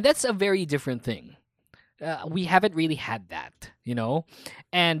 And that's a very different thing. We haven't really had that,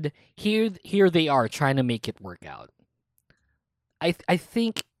 And here they are trying to make it work out. I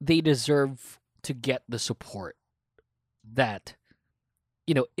think they deserve to get the support that,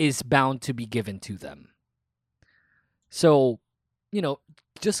 is bound to be given to them. So,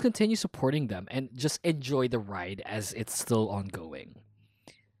 just continue supporting them and just enjoy the ride as it's still ongoing.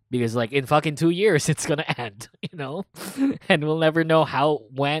 Because, like, in fucking 2 years, it's gonna end, And we'll never know how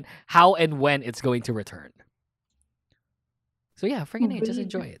and when it's going to return. So, yeah, freaking just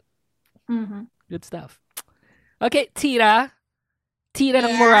enjoy it. Mm-hmm. Good stuff. Okay, Tita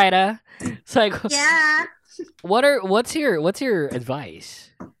ng Morida. It's like, yeah. What's your advice?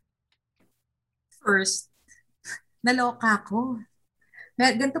 First, naloka ko.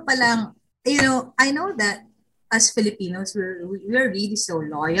 Ganito pa lang, I know that as Filipinos, we're really so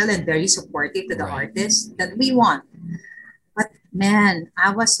loyal and very supportive to the artists that we want. But man,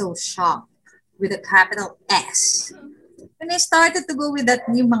 I was so shocked with a capital S. When I started to go with that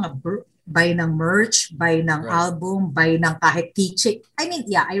new mga buy ng merch, buy ng album, buy ng kahit keychain. I mean,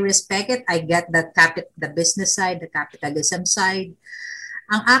 yeah, I respect it. I get the business side, the capitalism side.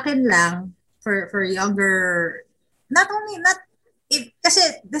 Ang akin lang, for younger, kasi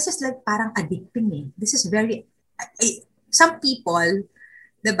this is like parang addicting eh. This is very, some people,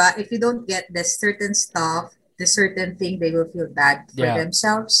 diba, if you don't get the certain stuff, the certain thing, they will feel bad for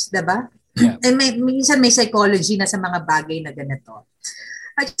themselves, diba? Yeah. And minsan may psychology na sa mga bagay na ganito.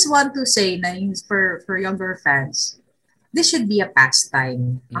 I just want to say na for younger fans, this should be a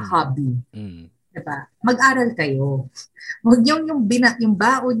pastime, a hobby. Diba? Mag-aral kayo. Huwag yung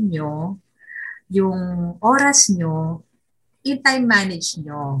baon nyo, yung oras nyo, yung time manage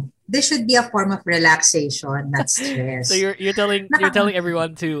nyo. This should be a form of relaxation, not stress. So you're telling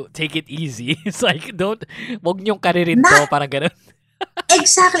everyone to take it easy. It's like wag nyong karirin to, parang ganun.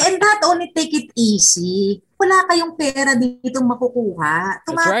 Exactly. And not only take it easy, wala kayong pera dito makukuha.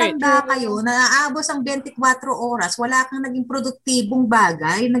 Tumatanda kayo, naaabos ang 24 oras, wala kang naging produktibong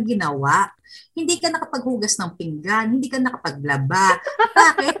bagay na ginawa. Hindi ka nakapaghugas ng pinggan, hindi ka nakapaglaba.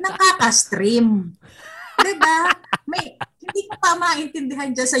 Bakit? Nakaka-stream. Diba? Hindi ko pa maintindihan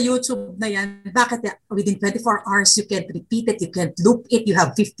dyan sa YouTube na yan. Bakit within 24 hours you can't repeat it, you can't loop it, you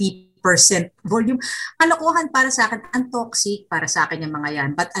have 50% volume. Kalokohan para sa akin, ang toxic para sa akin yung mga yan.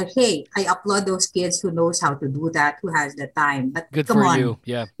 But hey, I applaud those kids who knows how to do that, who has the time. But good come for on. you.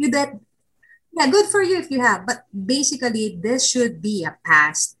 Yeah. Yeah, good for you if you have. But basically, this should be a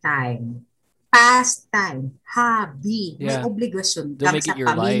pastime. Pastime. Hobby. Yeah. May obligasyon Don't ka make sa it your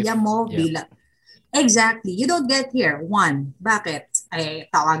pamilya life. mo. Yeah. Exactly. You don't get here. One, bakit?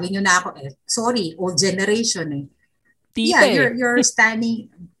 Tawagin nyo na ako. Sorry, old generation eh. Tita you're standing...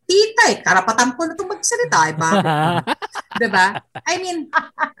 Tita karapatan ko na itong magsalita. Bakit? Diba?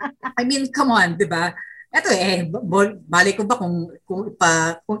 I mean, come on, diba? Ito balik ko ba kung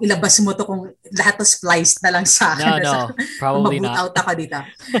ilabas mo to kung lahat to spliced na lang sa akin. No, probably not. not. Out ako dito.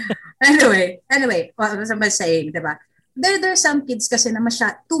 Anyway, what was I saying, diba? There are some kids kasi na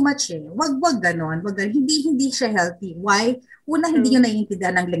too much eh. Wag ganon. Hindi siya healthy. Why? Una, hindi nyo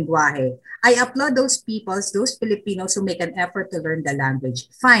naiintindihan ng lengguwahe. I applaud those Filipinos who make an effort to learn the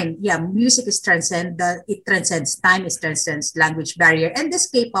language. Fine. Yeah, music is transcendent. It transcends time. It transcends language barrier. And this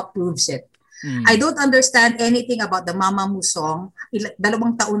K-pop proves it. I don't understand anything about the Mamamoo song. 2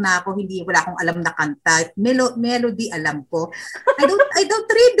 taon na ako, wala akong alam na kanta. Melody alam ko. I don't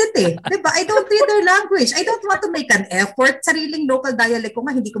read it eh. Diba? I don't read their language. I don't want to make an effort. Sariling local dialect ko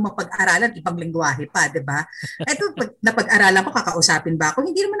nga, hindi ko mapag-aralan. Ibang lengguwahe pa, diba? Ito, napag-aralan ko, kakausapin ba ako?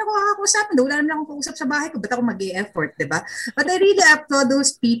 Hindi naman ako kakausapin. Wala naman akong kausap sa bahay ko. Ba't ako mag-e-effort, diba? But I really applaud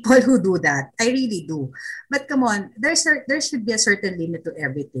those people who do that. I really do. But come on, there should be a certain limit to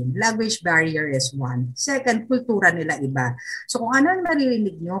everything. Language barrier is one. Second, kultura nila iba. So kung ano ang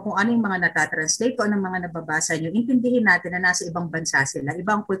naririnig nyo, kung ano yung mga natatranslate, kung ano yung mga nababasa nyo, intindihin natin na nasa ibang bansa sila,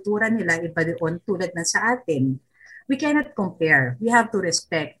 ibang kultura nila, iba doon tulad ng sa atin. We cannot compare. We have to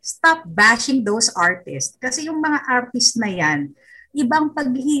respect. Stop bashing those artists. Kasi yung mga artists na yan, ibang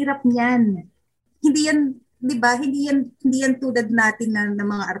paghihirap niyan. Hindi yan, di ba? Hindi yan tulad natin na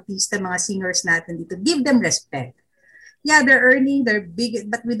mga artista, mga singers natin dito. Give them respect. Yeah, they're earning, they're big,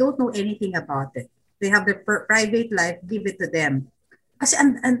 but we don't know anything about it. They have their private life, give it to them. Kasi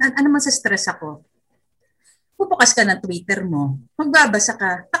ano man sa stress ako, pupukas ka ng Twitter mo, magbabasa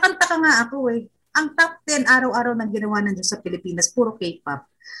ka, takanta ka nga ako eh. Ang top 10 araw-araw ng ginawa nandiyan sa Pilipinas, puro K-pop.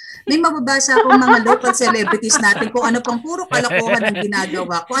 May mababasa akong mga local celebrities natin kung ano pang puro kalokohan ang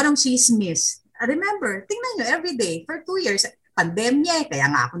ginagawa, kung anong chismis. Remember, tingnan nyo, every day, for 2 years, pandemya kaya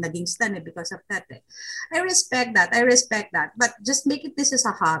nga ako naging stan because of that eh. I respect that, but just make it this as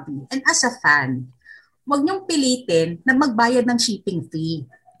a hobby. And as a fan, huwag niyong pilitin na magbayad ng shipping fee.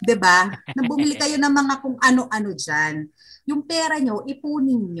 'Di ba? Na bumili kayo ng mga kung ano-ano dyan. Yung pera nyo,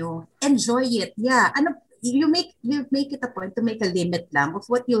 ipunin nyo. Enjoy it. Yeah. You make it a point to make a limit lang of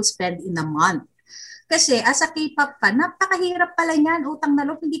what you'll spend in a month. Kasi as a K-pop fan, napakahirap pala niyan. Utang na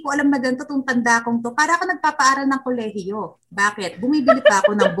loob, hindi ko alam na ganito itong tanda kong to. Para ako nagpapaaral ng kolehiyo. Bakit? Bumibili pa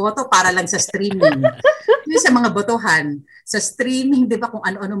ako ng boto para lang sa streaming. Yung sa mga botohan, sa streaming, di ba kung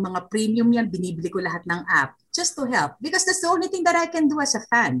ano-anong mga premium yan, binibili ko lahat ng app. Just to help. Because that's the only thing that I can do as a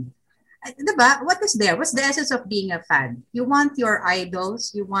fan. Di ba? What is there? What's the essence of being a fan? You want your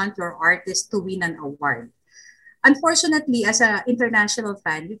idols, you want your artist to win an award. Unfortunately, as an international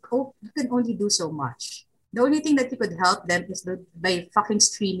fan, you can only do so much. The only thing that you could help them is by fucking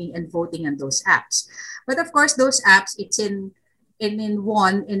streaming and voting on those apps. But of course, those apps, it's in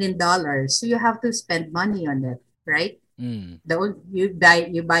won and in dollars. So you have to spend money on it, right? You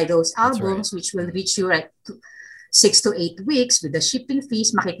buy those albums, right, which will reach you 6 to 8 weeks with the shipping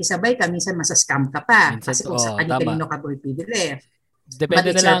fees, makikisabay ka, minsan masascam ka pa. Minsan, Kasi kung sa kanino ka bibili.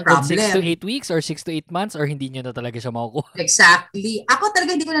 Depende na lang kung 6 to 8 weeks or 6 to 8 months or hindi nyo na talaga siya makukuha. Exactly. Ako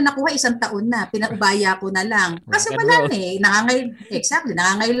talaga hindi ko na nakuha, 1 taon na. Pinaubaya ko na lang. Kasi wala na eh.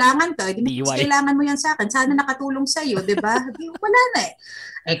 Nangangailangan ka. Kailangan mo yan sa akin. Sana nakatulong sa'yo, di ba? Wala na eh.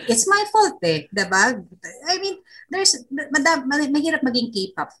 It's my fault eh. Di ba? I mean, mahirap maging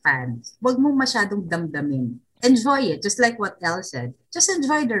K-pop fan. Huwag mo masyadong damdamin. Enjoy it, just like what Elle said. Just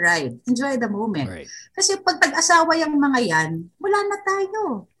enjoy the ride. Enjoy the moment. Right. Kasi pag tag-asawa yung mga yan, wala na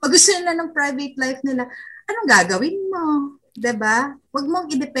tayo. Pag gusto nila ng private life nila, anong gagawin mo? Diba? Huwag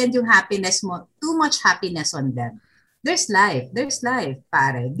mong i-depend yung happiness mo, too much happiness on them. There's life,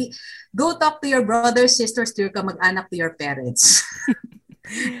 pare. Go talk to your brothers, sisters, to your kamag-anak, to your parents.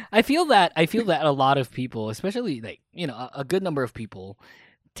 I feel that a lot of people, especially like, a good number of people,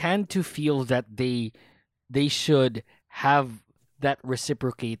 tend to feel that they should have that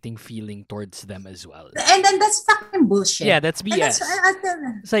reciprocating feeling towards them as well. And then that's fucking bullshit. Yeah, that's BS.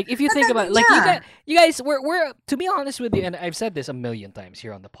 It's like, if you think about it, like, you guys, we're, to be honest with you, and I've said this a million times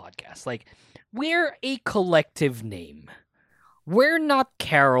here on the podcast, like, we're a collective name. We're not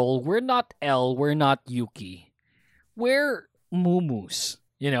Carol, we're not Elle, we're not Yuki. We're Mumus.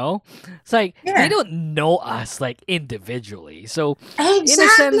 It's like they don't know us like individually. So in a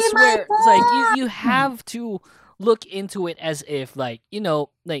sense where it's like you have to look into it as if like,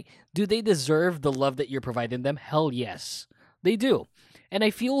 like, do they deserve the love that you're providing them? Hell yes, they do. And I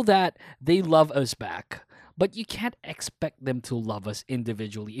feel that they love us back, but you can't expect them to love us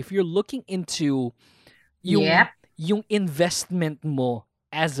individually. If you're looking into yung investment mo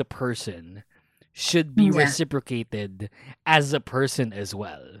as a person should be reciprocated as a person as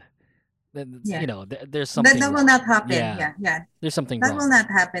well. There's something that will not happen. Yeah. There's something that wrong. Will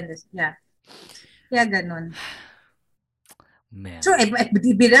not happen. Yeah, ganun. Man. So,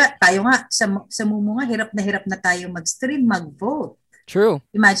 bira, tayo nga, sa Mumu nga, hirap na tayo mag-stream, mag-vote. True.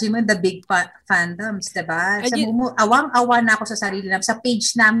 Imagine mo the big fandoms, diba? Sa Mumu, awang-awa na ako sa sarili namin. Sa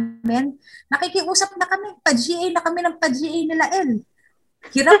page namin, nakikiusap na kami. Pa-GA na kami ng pa-GA nila, Elle.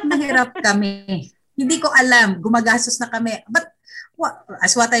 Hirap na hirap kami. Hindi ko alam. Gumagastos na kami. But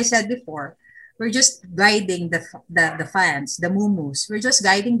as what I said before, we're just guiding the fans, the mumus. We're just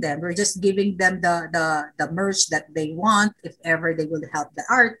guiding them. We're just giving them the merch that they want if ever they will help the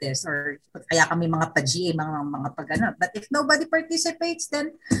artist or kaya kami mga pa-GA, mga pag-ano. But if nobody participates,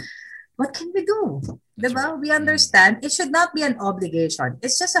 then what can we do? Diba? We understand. It should not be an obligation.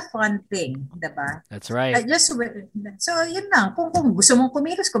 It's just a fun thing. Diba? That's right. So, yun lang. Kung gusto mong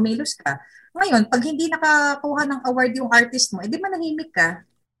kumilos ka. Ngayon, pag hindi nakakuha ng award yung artist mo, edi manahimik ka.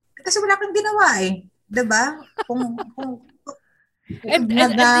 Kasi wala kang ginawa eh. Diba? And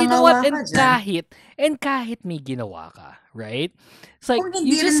you know what? And kahit may ginawa ka, right? It's like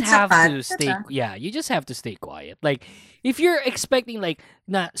you just have to stay. Yeah, you just have to stay quiet. Like if you're expecting like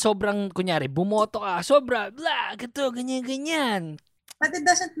na sobrang kunyari bumoto ka, sobra blah, ganyan. But it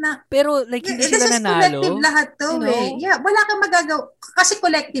doesn't na. Pero like hindi sila nanalo. Collective lahat to eh. Yeah, wala kang magagawa kasi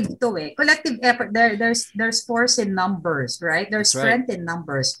collective to eh. Collective effort. There's force in numbers, right? There's strength in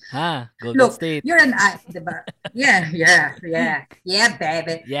numbers. Golden State. You're an diba? Yeah,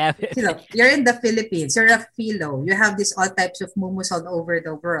 baby. Yeah. Look, you're in the Philippines. You're a philo. You have this all types of mumus all over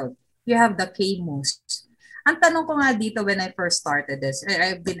the world. You have the K-mus. Ang tanong ko nga dito when I first started this,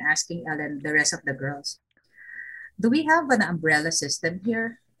 I've been asking Ellen, the rest of the girls, do we have an umbrella system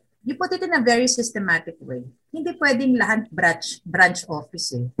here? You put it in a very systematic way. Hindi pwedeng lahat branch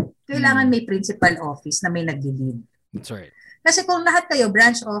office eh. Kailangan may principal office na may nag-lead. That's right. Kasi kung lahat kayo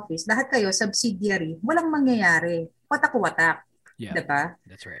branch office, lahat kayo subsidiary, walang mangyayari. Watak-watak. Yeah, diba?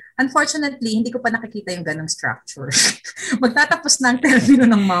 That's right. Unfortunately, hindi ko pa nakikita yung ganong structure. Magtatapos na ang termino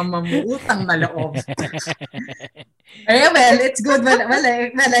ng mama mo, utang na loob. Well, it's good. Well,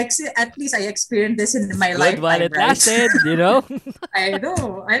 at least I experienced this in my life. Good while it lasted, I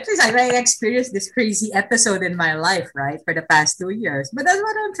know. At least I experienced this crazy episode in my life, right, for the past 2 years. But that's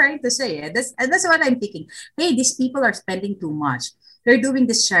what I'm trying to say. That's what I'm thinking. Hey, these people are spending too much. They're doing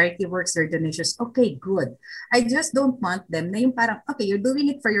this charity works, their donations. Okay, good. I just don't want them na yung parang, okay, you're doing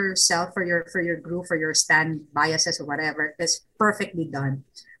it for yourself, for your group, for your stand biases or whatever. That's perfectly done.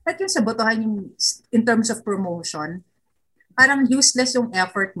 But yung sa botohan yung in terms of promotion, parang useless yung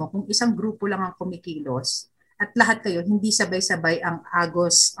effort mo kung isang grupo lang ang kumikilos at lahat kayo hindi sabay-sabay ang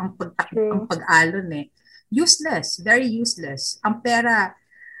agos, ang pag-alon eh. Useless, very useless. Ang pera,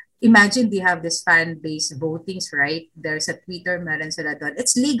 imagine they have this fan-based votings, right? There's a Twitter, meron sila doon.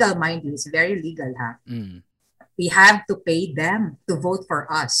 It's legal, mind you. It's very legal, ha? We have to pay them to vote for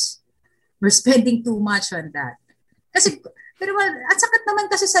us. We're spending too much on that. Kasi, pero at sakit naman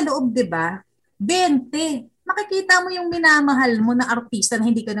kasi sa loob, di ba? 20. Makikita mo yung minamahal mo na artista na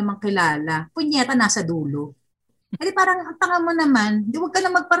hindi ka naman kilala. Punyeta, nasa dulo. Kasi parang ang tanga mo naman, huwag ka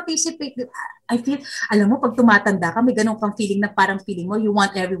na mag-participate. I feel, alam mo, pag tumatanda ka, may ganun kang feeling na parang feeling mo, you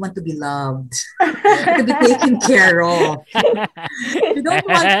want everyone to be loved. To be taken care of. You don't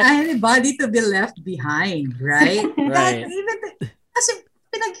want anybody to be left behind, right? Right. Kasi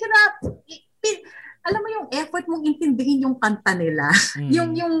alam mo yung effort mong intindihin yung kanta nila,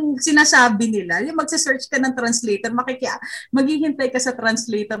 yung sinasabi nila, yung magsa-search ka ng translator, maghihintay ka sa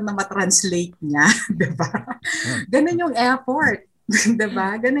translator na matranslate niya, 'di ba? Ganun yung effort, 'di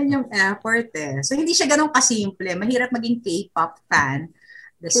ba? Ganun yung effort eh. So hindi siya ganun kasimple. Mahirap maging K-pop fan.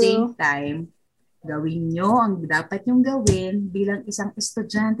 At the same time, gawin nyo ang dapat yung gawin bilang isang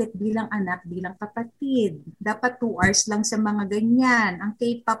estudyante, bilang anak, bilang kapatid. Dapat 2 hours lang sa mga ganyan. Ang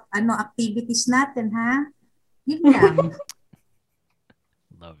K-pop activities natin, ha? Yun lang.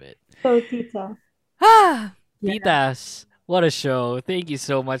 Love it. So, Tita. Titas, what a show. Thank you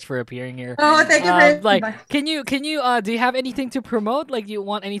so much for appearing here. Oh, thank you very much. much. Can you do you have anything to promote? Like, do you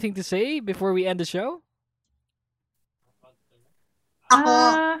want anything to say before we end the show?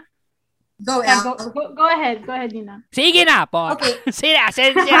 Ako, Go ahead. Go ahead, Nina. Sige na po. Okay. Sino?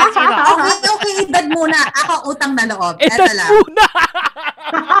 Okay, edad muna. Ako, utang na loob. Edad muna.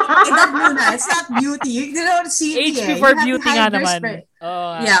 Edad muna. It's not beauty. You don't see age before beauty nga naman.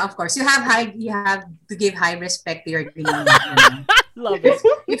 Yeah, of course. You have to give high respect to your opinion. Love it.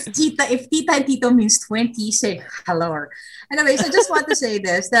 If Tita and Tito means 20, say hello. Anyways, I just want to say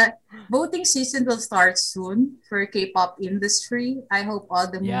this, that voting season will start soon for K-pop industry. I hope all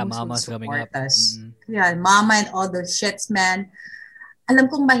the moves will support us. Mm-hmm. Yeah, Mama and all those shits, man.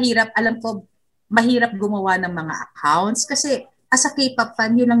 Alam ko mahirap gumawa ng mga accounts kasi as a K-pop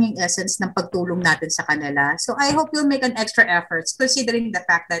fan, yun lang yung essence ng pagtulong natin sa kanila. So I hope you'll make an extra effort considering the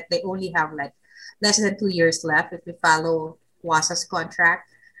fact that they only have like less than 2 years left if we follow Wasa's contract.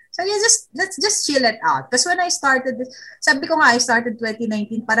 So yeah, let's just chill it out. Because when I started, sabi ko nga, I started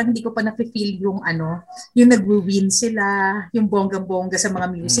 2019, parang hindi ko pa na-feel yung yung nag-win sila, yung bongga-bongga sa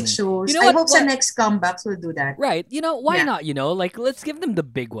mga music shows. I hope sa next comebacks we'll do that. Right. Why not? Like, let's give them the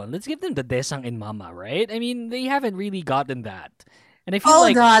big one. Let's give them the Desang and Mama, right? I mean, they haven't really gotten that. And I feel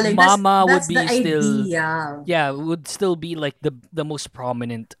like darling, Mama that's would be still idea. Yeah, would still be like the most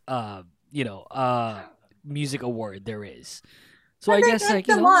prominent music award there is. So I guess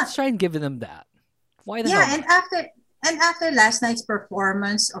let's try and give them that. Why the hell? Yeah, and after last night's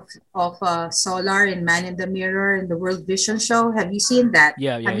performance of Solar in Man in the Mirror in the World Vision show, have you seen that?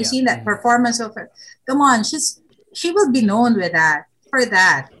 Have you seen that performance of her? Come on, she will be known for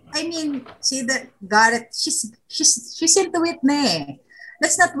that. I mean, see that got it. She's into it na eh.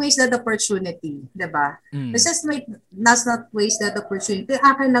 Let's not waste that opportunity, diba? Let's not waste that opportunity.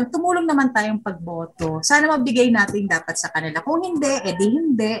 Akin lang, tumulong naman tayong pagboto. Sana mabigay natin dapat sa kanila. Kung hindi, edi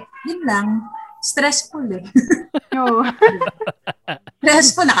hindi. Yun lang. Stressful eh.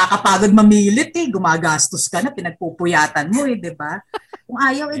 Stressful, nakakapagod mamilit eh. Gumagastos ka na, pinagpupuyatan mo eh, diba? Kung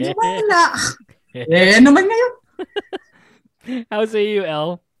ayaw, edi wala. Naman ngayon. How say you,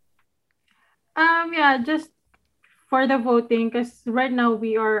 Elle? Yeah, just for the voting, because right now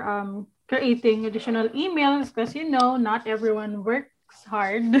we are creating additional emails because not everyone works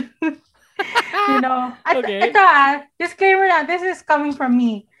hard. Okay. Disclaimer na, this is coming from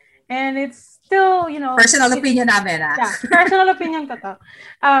me, and it's still personal opinion namin. Yeah, personal opinion ko to.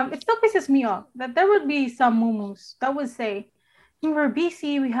 It still pisses me off that there would be some mumus that would say, we're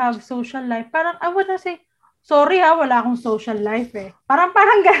busy, we have social life. Parang I would say, sorry wala akong social life eh. Parang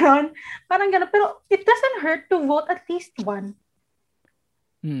ganon. Pero it doesn't hurt to vote at least one.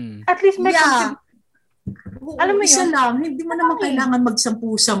 At least may alam mo isa yun? lang, hindi mo naman kailangan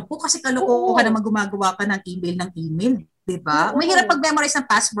magsampu-sampu kasi kalokohan naman gumagawa ka ng email. Diba? Mahirap pag-memorize ng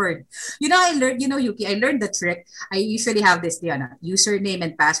password. Yuki, I learned the trick. I usually have this username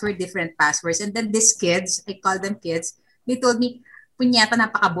and password, different passwords. And then these kids, I call them kids, they told me, punyata,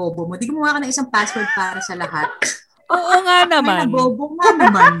 napaka-bobo mo. Di gumawa ka ng isang password para sa lahat. Oo nga naman. Bobo nga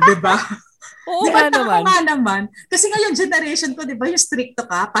naman, di ba? Oo nga naman. Oo nga naman. Kasi ngayon, generation ko, di ba, yung stricto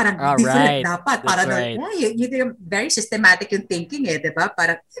ka, parang different dapat. Para you're very systematic yung thinking eh, di ba?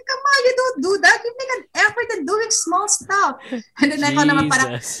 Parang, come on, you don't do that. You make an effort in doing small stuff. And then ako naman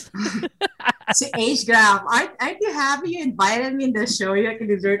parang, si age graph, aren't you happy you invited me in the show? You can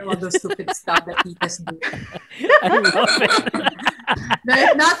learn all those stupid stuff that Titas do. I love it.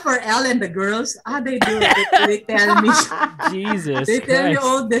 If not for Elle and the girls, they do it. They tell me. Jesus They tell me Christ.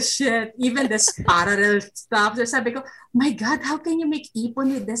 all the shit. Even the parallel stuff. So sabi ko, my God, how can you make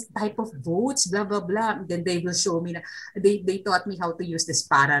ipon with this type of votes? Blah, blah, blah. And then they will show me na, they taught me how to use this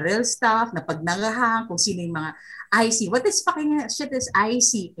parallel stuff, na pag nangahang, kung sino yung mga IC. What is fucking shit is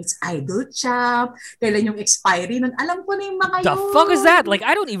IC? It's idol champ. Kailan yung expiry nun? Alam ko na yung mga The yun. fuck is that? Like,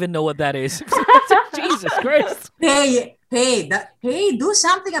 I don't even know what that is. Jesus Christ. Hey, do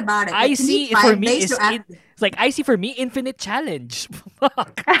something about it. Like, IC you need for 5 me days is to act. it's like IC for me, infinite challenge.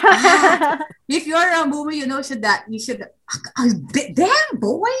 Fuck. If you're a movie, you should damn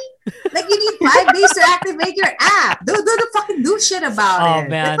boy. Like you need 5 days to activate your app. Do shit about it. Oh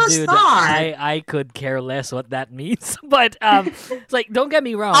man, Let us dude, start. I could care less what that means. But it's like, don't get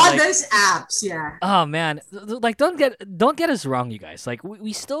me wrong. All like, those apps, yeah. Oh man, like don't get us wrong, you guys. Like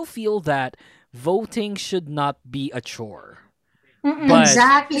we still feel that voting should not be a chore. But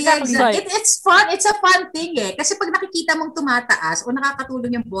Exactly. like- It's fun. It's a fun thing eh. Kasi pag nakikita mong tumataas o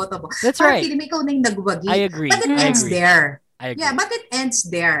nakakatulong yung boto mo, That's parang right. feeling mo ikaw na yung nagwagi. I agree. But it I ends agree. there. I agree. Yeah, but it ends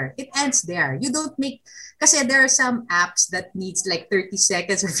there. It ends there. You don't make, kasi there are some apps that needs like 30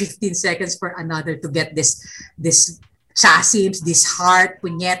 seconds or 15 seconds for another to get this chasims, this heart,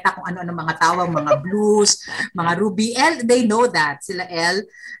 punyeta, kung ano-ano mga tawag, mga blues, mga ruby. Elle, they know that. Sila Elle.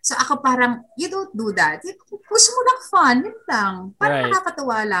 So ako parang, you don't do that. Gusto mo lang fun. Yun lang. Parang Right.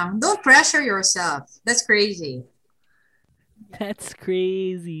 nakakatawa lang. Don't pressure yourself. That's crazy. That's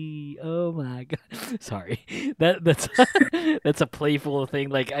crazy. Oh my god. Sorry. That's that's a playful thing.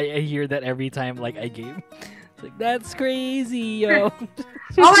 Like I hear that every time like I game. It's like, that's crazy, yo.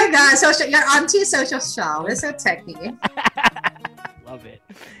 Oh my God. Your auntie social show. It's so technique. Love it.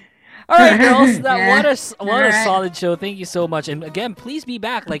 All right, girls. What a Alright. solid show. Thank you so much. And again, please be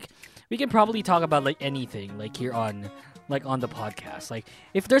back. Like we can probably talk about like anything like here on the podcast. Like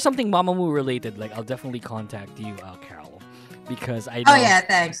if there's something Mamamoo related, like I'll definitely contact you, Carol, because I know. Oh yeah,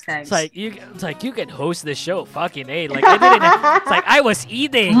 thanks. It's like you can host the show, fucking A. Like I didn't. It's like I was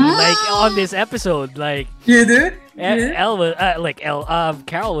eating like on this episode. Like you did. Elle was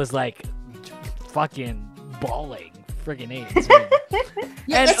Carol was like fucking bawling, freaking A. It's really-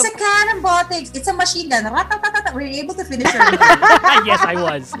 Yeah, And it's a cannonball thing. It's a machine gun. Ratatatata. Were you able to finish your Yes, I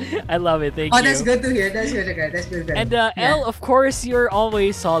was. I love it. Thank you. Oh, that's good to hear. That's good to hear. That's good to hear. And Elle, of course, you're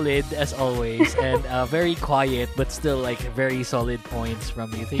always solid as always, and very quiet, but still like very solid points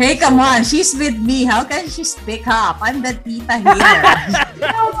from you. Thank Hey, you so come on. much. She's with me. How can she speak up? I'm the tita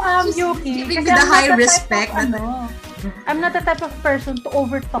here. Yuki, Giving me kasi the I'm high not the type respect. of, I'm not the type of person to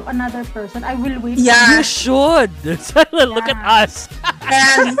overtalk another person. I will wait. Yeah. You should. Look at us.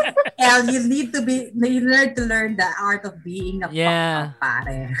 Elle, you need to learn the art of being a Yeah.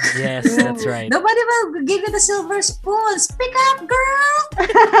 pare. Yes, that's right. Nobody will give you the silver spoon. Speak up, girl.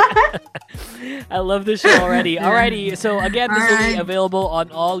 I love the show already. Alrighty, so again, this will be Alright. available on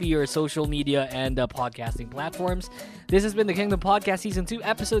all your social media and podcasting platforms. This has been the Kingdom Podcast Season 2,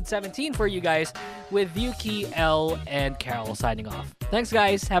 Episode 17 for you guys, with Yuki, Elle, and Carol signing off. Thanks,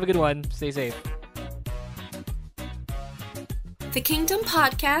 guys. Have a good one. Stay safe. The Kingdom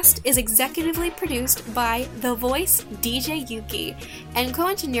Podcast is executively produced by The Voice DJ Yuki and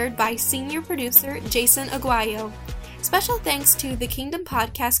co-engineered by senior producer Jason Aguayo. Special thanks to the Kingdom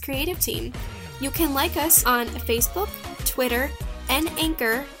Podcast creative team. You can like us on Facebook, Twitter, and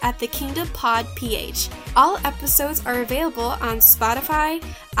Anchor at The Kingdom Pod PH. All episodes are available on Spotify,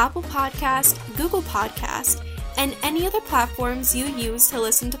 Apple Podcast, Google Podcast, and any other platforms you use to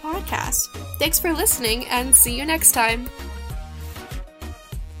listen to podcasts. Thanks for listening and see you next time.